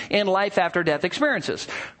believe in life after death experiences?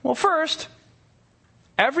 Well, first,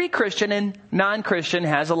 every Christian and non-Christian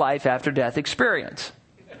has a life after death experience.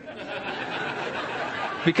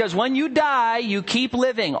 Because when you die, you keep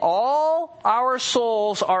living. All our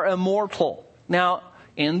souls are immortal. Now,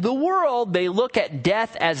 in the world, they look at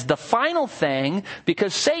death as the final thing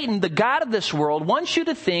because Satan, the god of this world, wants you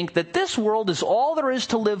to think that this world is all there is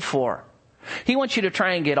to live for. He wants you to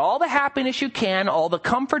try and get all the happiness you can, all the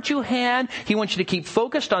comfort you can. He wants you to keep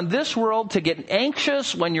focused on this world, to get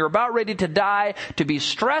anxious when you're about ready to die, to be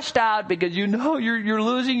stressed out because you know you're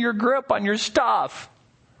losing your grip on your stuff.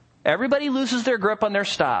 Everybody loses their grip on their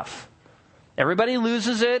stuff. Everybody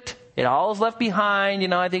loses it. It all is left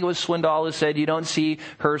behind. I think it was Swindoll who said you don't see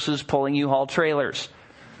hearses pulling U-Haul trailers.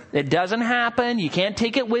 It doesn't happen. You can't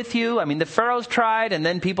take it with you. I mean, the Pharaohs tried, and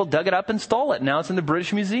then people dug it up and stole it. Now it's in the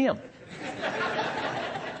British Museum.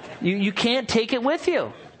 You can't take it with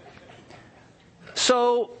you.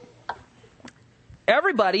 So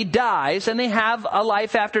everybody dies, and they have a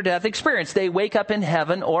life after death experience. They wake up in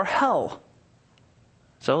heaven or hell.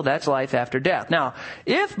 So that's life after death. Now,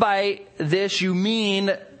 if by this you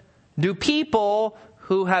mean, do people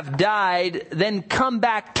who have died then come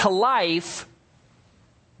back to life,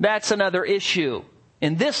 that's another issue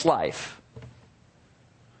in this life.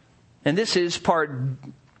 And this is part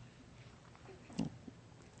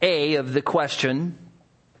A of the question,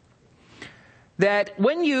 that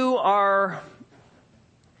when you are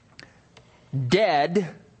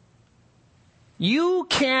dead, you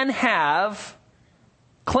can have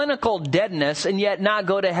clinical deadness and yet not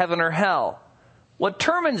go to heaven or hell. What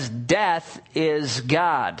determines death is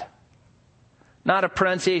God, not a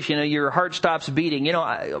pronunciation. Your heart stops beating.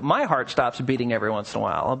 My heart stops beating every once in a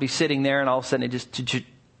while. I'll be sitting there and all of a sudden it just,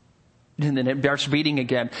 and then it starts beating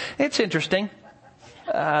again. It's interesting.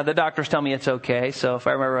 The doctors tell me it's okay. So if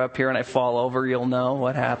I remember up here and I fall over, you'll know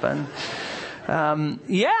what happened. So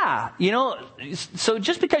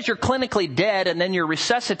just because you're clinically dead and then you're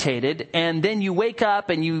resuscitated and then you wake up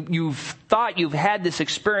and you've thought you've had this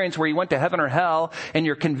experience where you went to heaven or hell and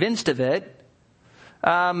you're convinced of it,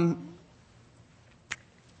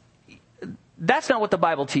 that's not what the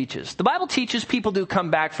Bible teaches. The Bible teaches people do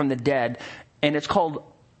come back from the dead, and it's called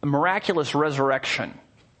miraculous resurrection.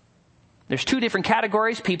 There's 2 different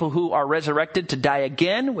categories: people who are resurrected to die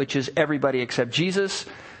again, which is everybody except Jesus,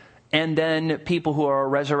 and then people who are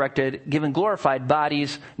resurrected, given glorified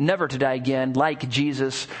bodies, never to die again, like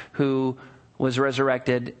Jesus, who was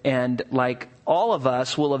resurrected, and like all of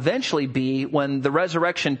us will eventually be when the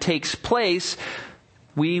resurrection takes place.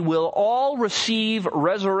 We will all receive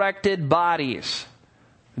resurrected bodies.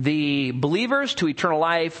 The believers to eternal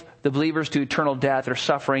life, the believers to eternal death or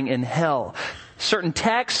suffering in hell. Certain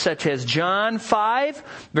texts, such as John 5,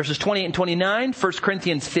 verses 28 and 29, 1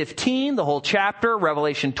 Corinthians 15, the whole chapter,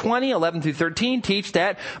 Revelation 20, 11 through 13, teach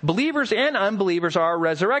that believers and unbelievers are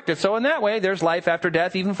resurrected. So in that way, there's life after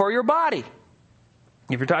death even for your body,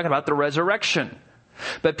 if you're talking about the resurrection.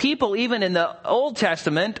 But people, even in the Old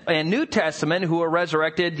Testament and New Testament, who were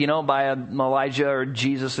resurrected, by Elijah or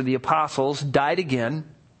Jesus or the apostles, died again.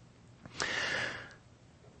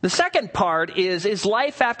 The second part is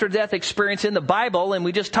life after death experience in the Bible, and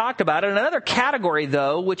we just talked about it. Another category,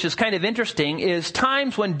 though, which is kind of interesting, is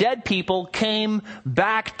times when dead people came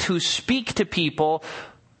back to speak to people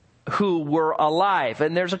who were alive.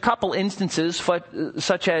 And there's a couple instances,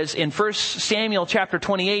 such as in 1 Samuel chapter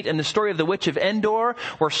 28 and the story of the witch of Endor,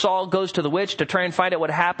 where Saul goes to the witch to try and find out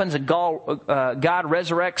what happens, and God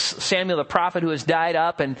resurrects Samuel the prophet who has died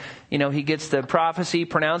up, and he gets the prophecy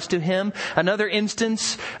pronounced to him. Another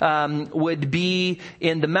instance would be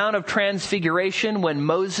in the Mount of Transfiguration, when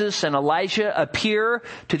Moses and Elijah appear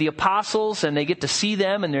to the apostles and they get to see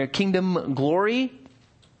them in their kingdom glory.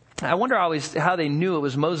 I wonder always how they knew it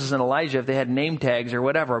was Moses and Elijah, if they had name tags or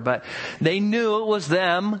whatever, but they knew it was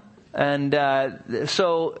them. And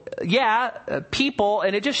people,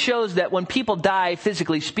 and it just shows that when people die,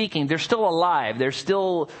 physically speaking, they're still alive. They're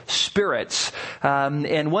still spirits.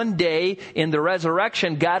 And one day in the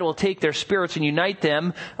resurrection, God will take their spirits and unite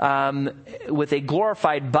them with a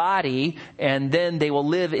glorified body, and then they will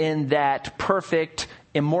live in that perfect,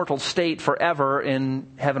 immortal state forever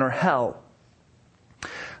in heaven or hell.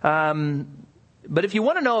 But if you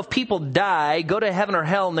want to know if people die, go to heaven or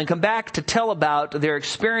hell, and then come back to tell about their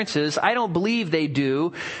experiences, I don't believe they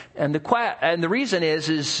do. And the reason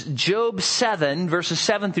is Job 7, verses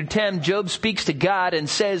 7 through 10, Job speaks to God and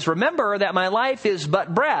says, "Remember that my life is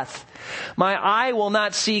but breath. My eye will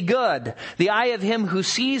not see good. The eye of him who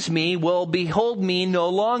sees me will behold me no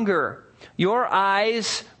longer. Your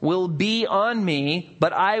eyes will be on me,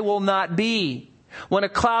 but I will not be. When a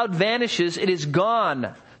cloud vanishes, it is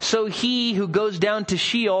gone. So he who goes down to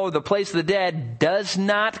Sheol, the place of the dead, does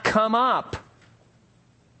not come up.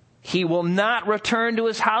 He will not return to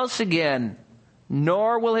his house again,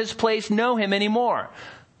 nor will his place know him anymore."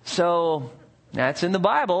 So that's in the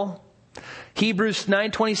Bible. Hebrews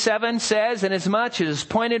 9:27 says, "Inasmuch it is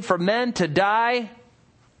appointed for men to die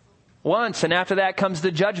once, and after that comes the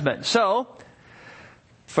judgment." So,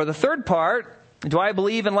 for the third part, do I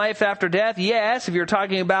believe in life after death? Yes, if you're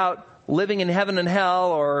talking about living in heaven and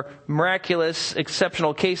hell or miraculous,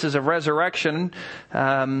 exceptional cases of resurrection.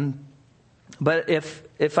 But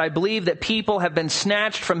if I believe that people have been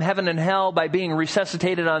snatched from heaven and hell by being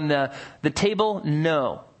resuscitated on the table,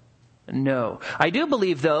 no. I do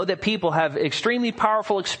believe, though, that people have extremely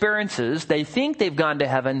powerful experiences. They think they've gone to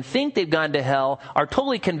heaven, think they've gone to hell, are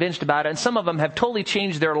totally convinced about it, and some of them have totally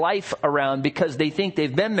changed their life around because they think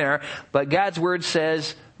they've been there. But God's Word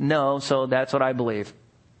says no, so that's what I believe.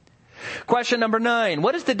 Question number 9.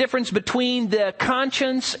 What is the difference between the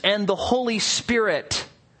conscience and the Holy Spirit?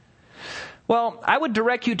 Well, I would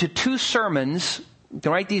direct you to 2 sermons. You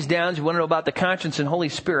can write these down if you want to know about the conscience and Holy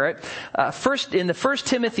Spirit. First, in the 1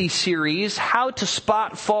 Timothy series, How to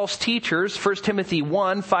Spot False Teachers, 1 Timothy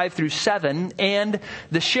 1, 5 through 7, and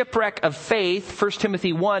The Shipwreck of Faith, 1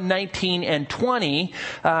 Timothy 1, 19 and 20.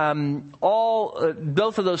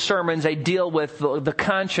 Both of those sermons, I deal with the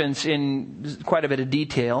conscience in quite a bit of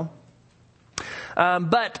detail.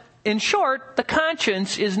 But in short, the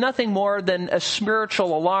conscience is nothing more than a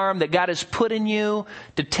spiritual alarm that God has put in you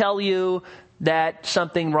to tell you that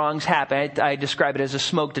something wrong's happened. I describe it as a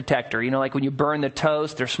smoke detector. You know, like when you burn the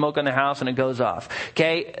toast, there's smoke in the house and it goes off.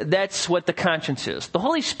 Okay? That's what the conscience is. The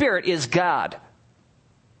Holy Spirit is God.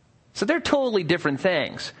 So they're totally different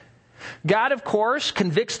things. God, of course,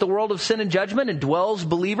 convicts the world of sin and judgment and dwells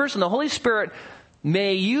believers, and the Holy Spirit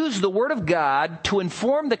may use the Word of God to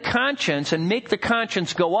inform the conscience and make the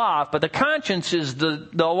conscience go off, but the conscience is the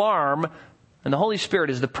alarm, and the Holy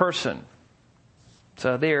Spirit is the person.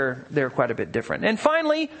 So they're quite a bit different. And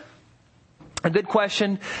finally, a good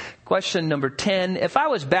question. Question number 10. If I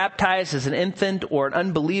was baptized as an infant or an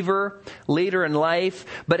unbeliever later in life,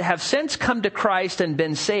 but have since come to Christ and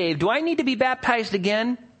been saved, do I need to be baptized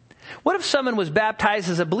again? What if someone was baptized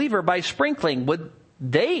as a believer by sprinkling? Would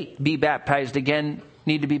they be baptized again,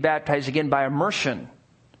 need to be baptized again by immersion?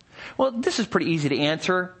 Well, this is pretty easy to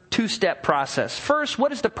answer. 2-step process. First,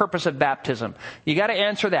 what is the purpose of baptism? You got to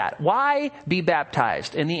answer that. Why be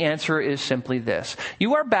baptized? And the answer is simply this.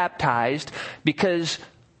 You are baptized because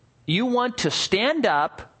you want to stand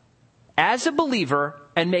up as a believer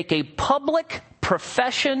and make a public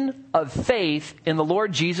profession of faith in the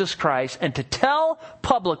Lord Jesus Christ, and to tell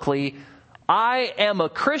publicly, I am a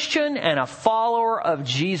Christian and a follower of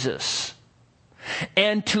Jesus.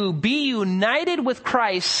 And to be united with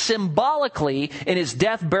Christ symbolically in His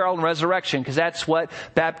death, burial, and resurrection, because that's what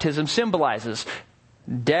baptism symbolizes.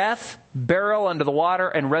 Death, burial under the water,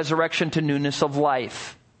 and resurrection to newness of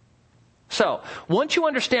life. So, once you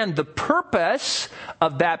understand the purpose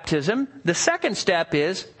of baptism, the second step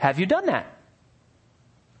is, have you done that?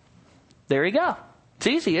 There you go. It's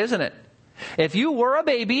easy, isn't it? If you were a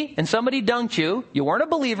baby and somebody dunked you, you weren't a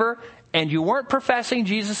believer, and you weren't professing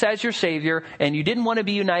Jesus as your Savior, and you didn't want to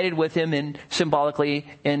be united with Him symbolically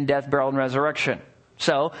in death, burial, and resurrection.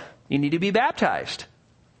 So, you need to be baptized.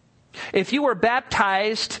 If you were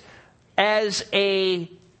baptized as a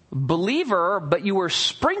believer, but you were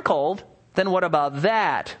sprinkled, then what about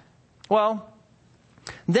that? Well,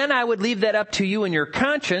 then I would leave that up to you and your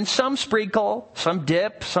conscience. Some sprinkle, some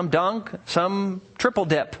dip, some dunk, some triple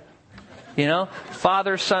dip. You know,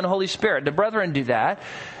 Father, Son, Holy Spirit. The brethren do that.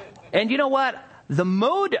 And you know what? The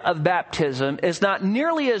mode of baptism is not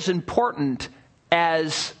nearly as important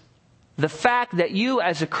as the fact that you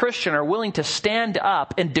as a Christian are willing to stand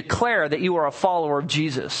up and declare that you are a follower of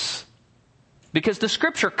Jesus. Because the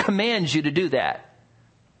Scripture commands you to do that.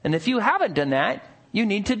 And if you haven't done that, you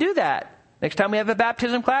need to do that. Next time we have a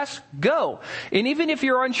baptism class, go. And even if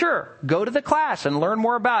you're unsure, go to the class and learn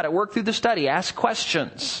more about it. Work through the study. Ask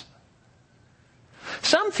questions.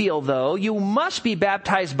 Some feel, though, you must be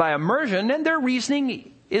baptized by immersion, and their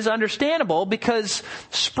reasoning is understandable because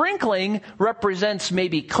sprinkling represents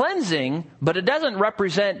maybe cleansing, but it doesn't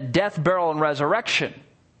represent death, burial, and resurrection.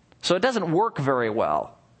 So it doesn't work very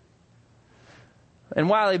well. And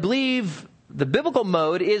while I believe the biblical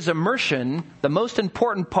mode is immersion, the most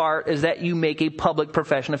important part is that you make a public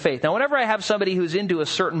profession of faith. Now, whenever I have somebody who's into a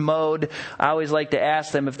certain mode, I always like to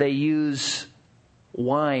ask them if they use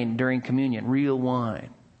wine during communion, real wine.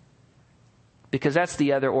 Because that's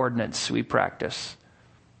the other ordinance we practice.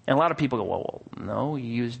 And a lot of people go, well, no, you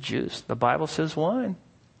use juice. The Bible says wine.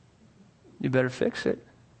 You better fix it.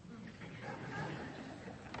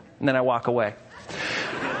 And then I walk away.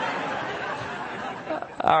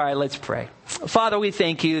 All right, let's pray. Father, we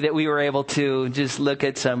thank you that we were able to just look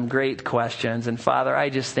at some great questions. And Father, I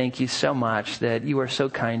just thank you so much that you are so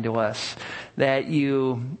kind to us, that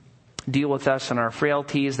you deal with us in our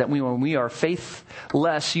frailties, that when we are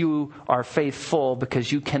faithless, you are faithful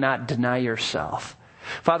because you cannot deny yourself.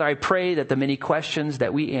 Father, I pray that the many questions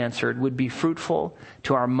that we answered would be fruitful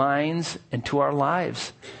to our minds and to our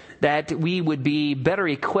lives, that we would be better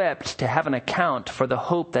equipped to have an account for the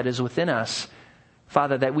hope that is within us.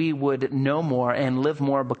 Father, that we would know more and live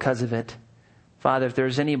more because of it. Father, if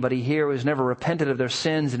there's anybody here who has never repented of their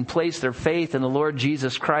sins and placed their faith in the Lord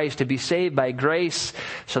Jesus Christ to be saved by grace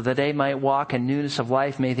so that they might walk in newness of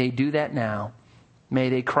life, may they do that now. May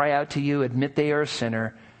they cry out to you, admit they are a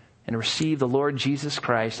sinner, and receive the Lord Jesus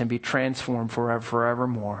Christ and be transformed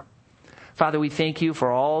forevermore. Father, we thank you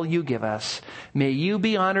for all you give us. May you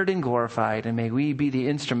be honored and glorified, and may we be the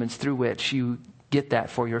instruments through which you get that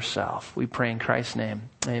for yourself. We pray in Christ's name.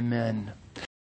 Amen.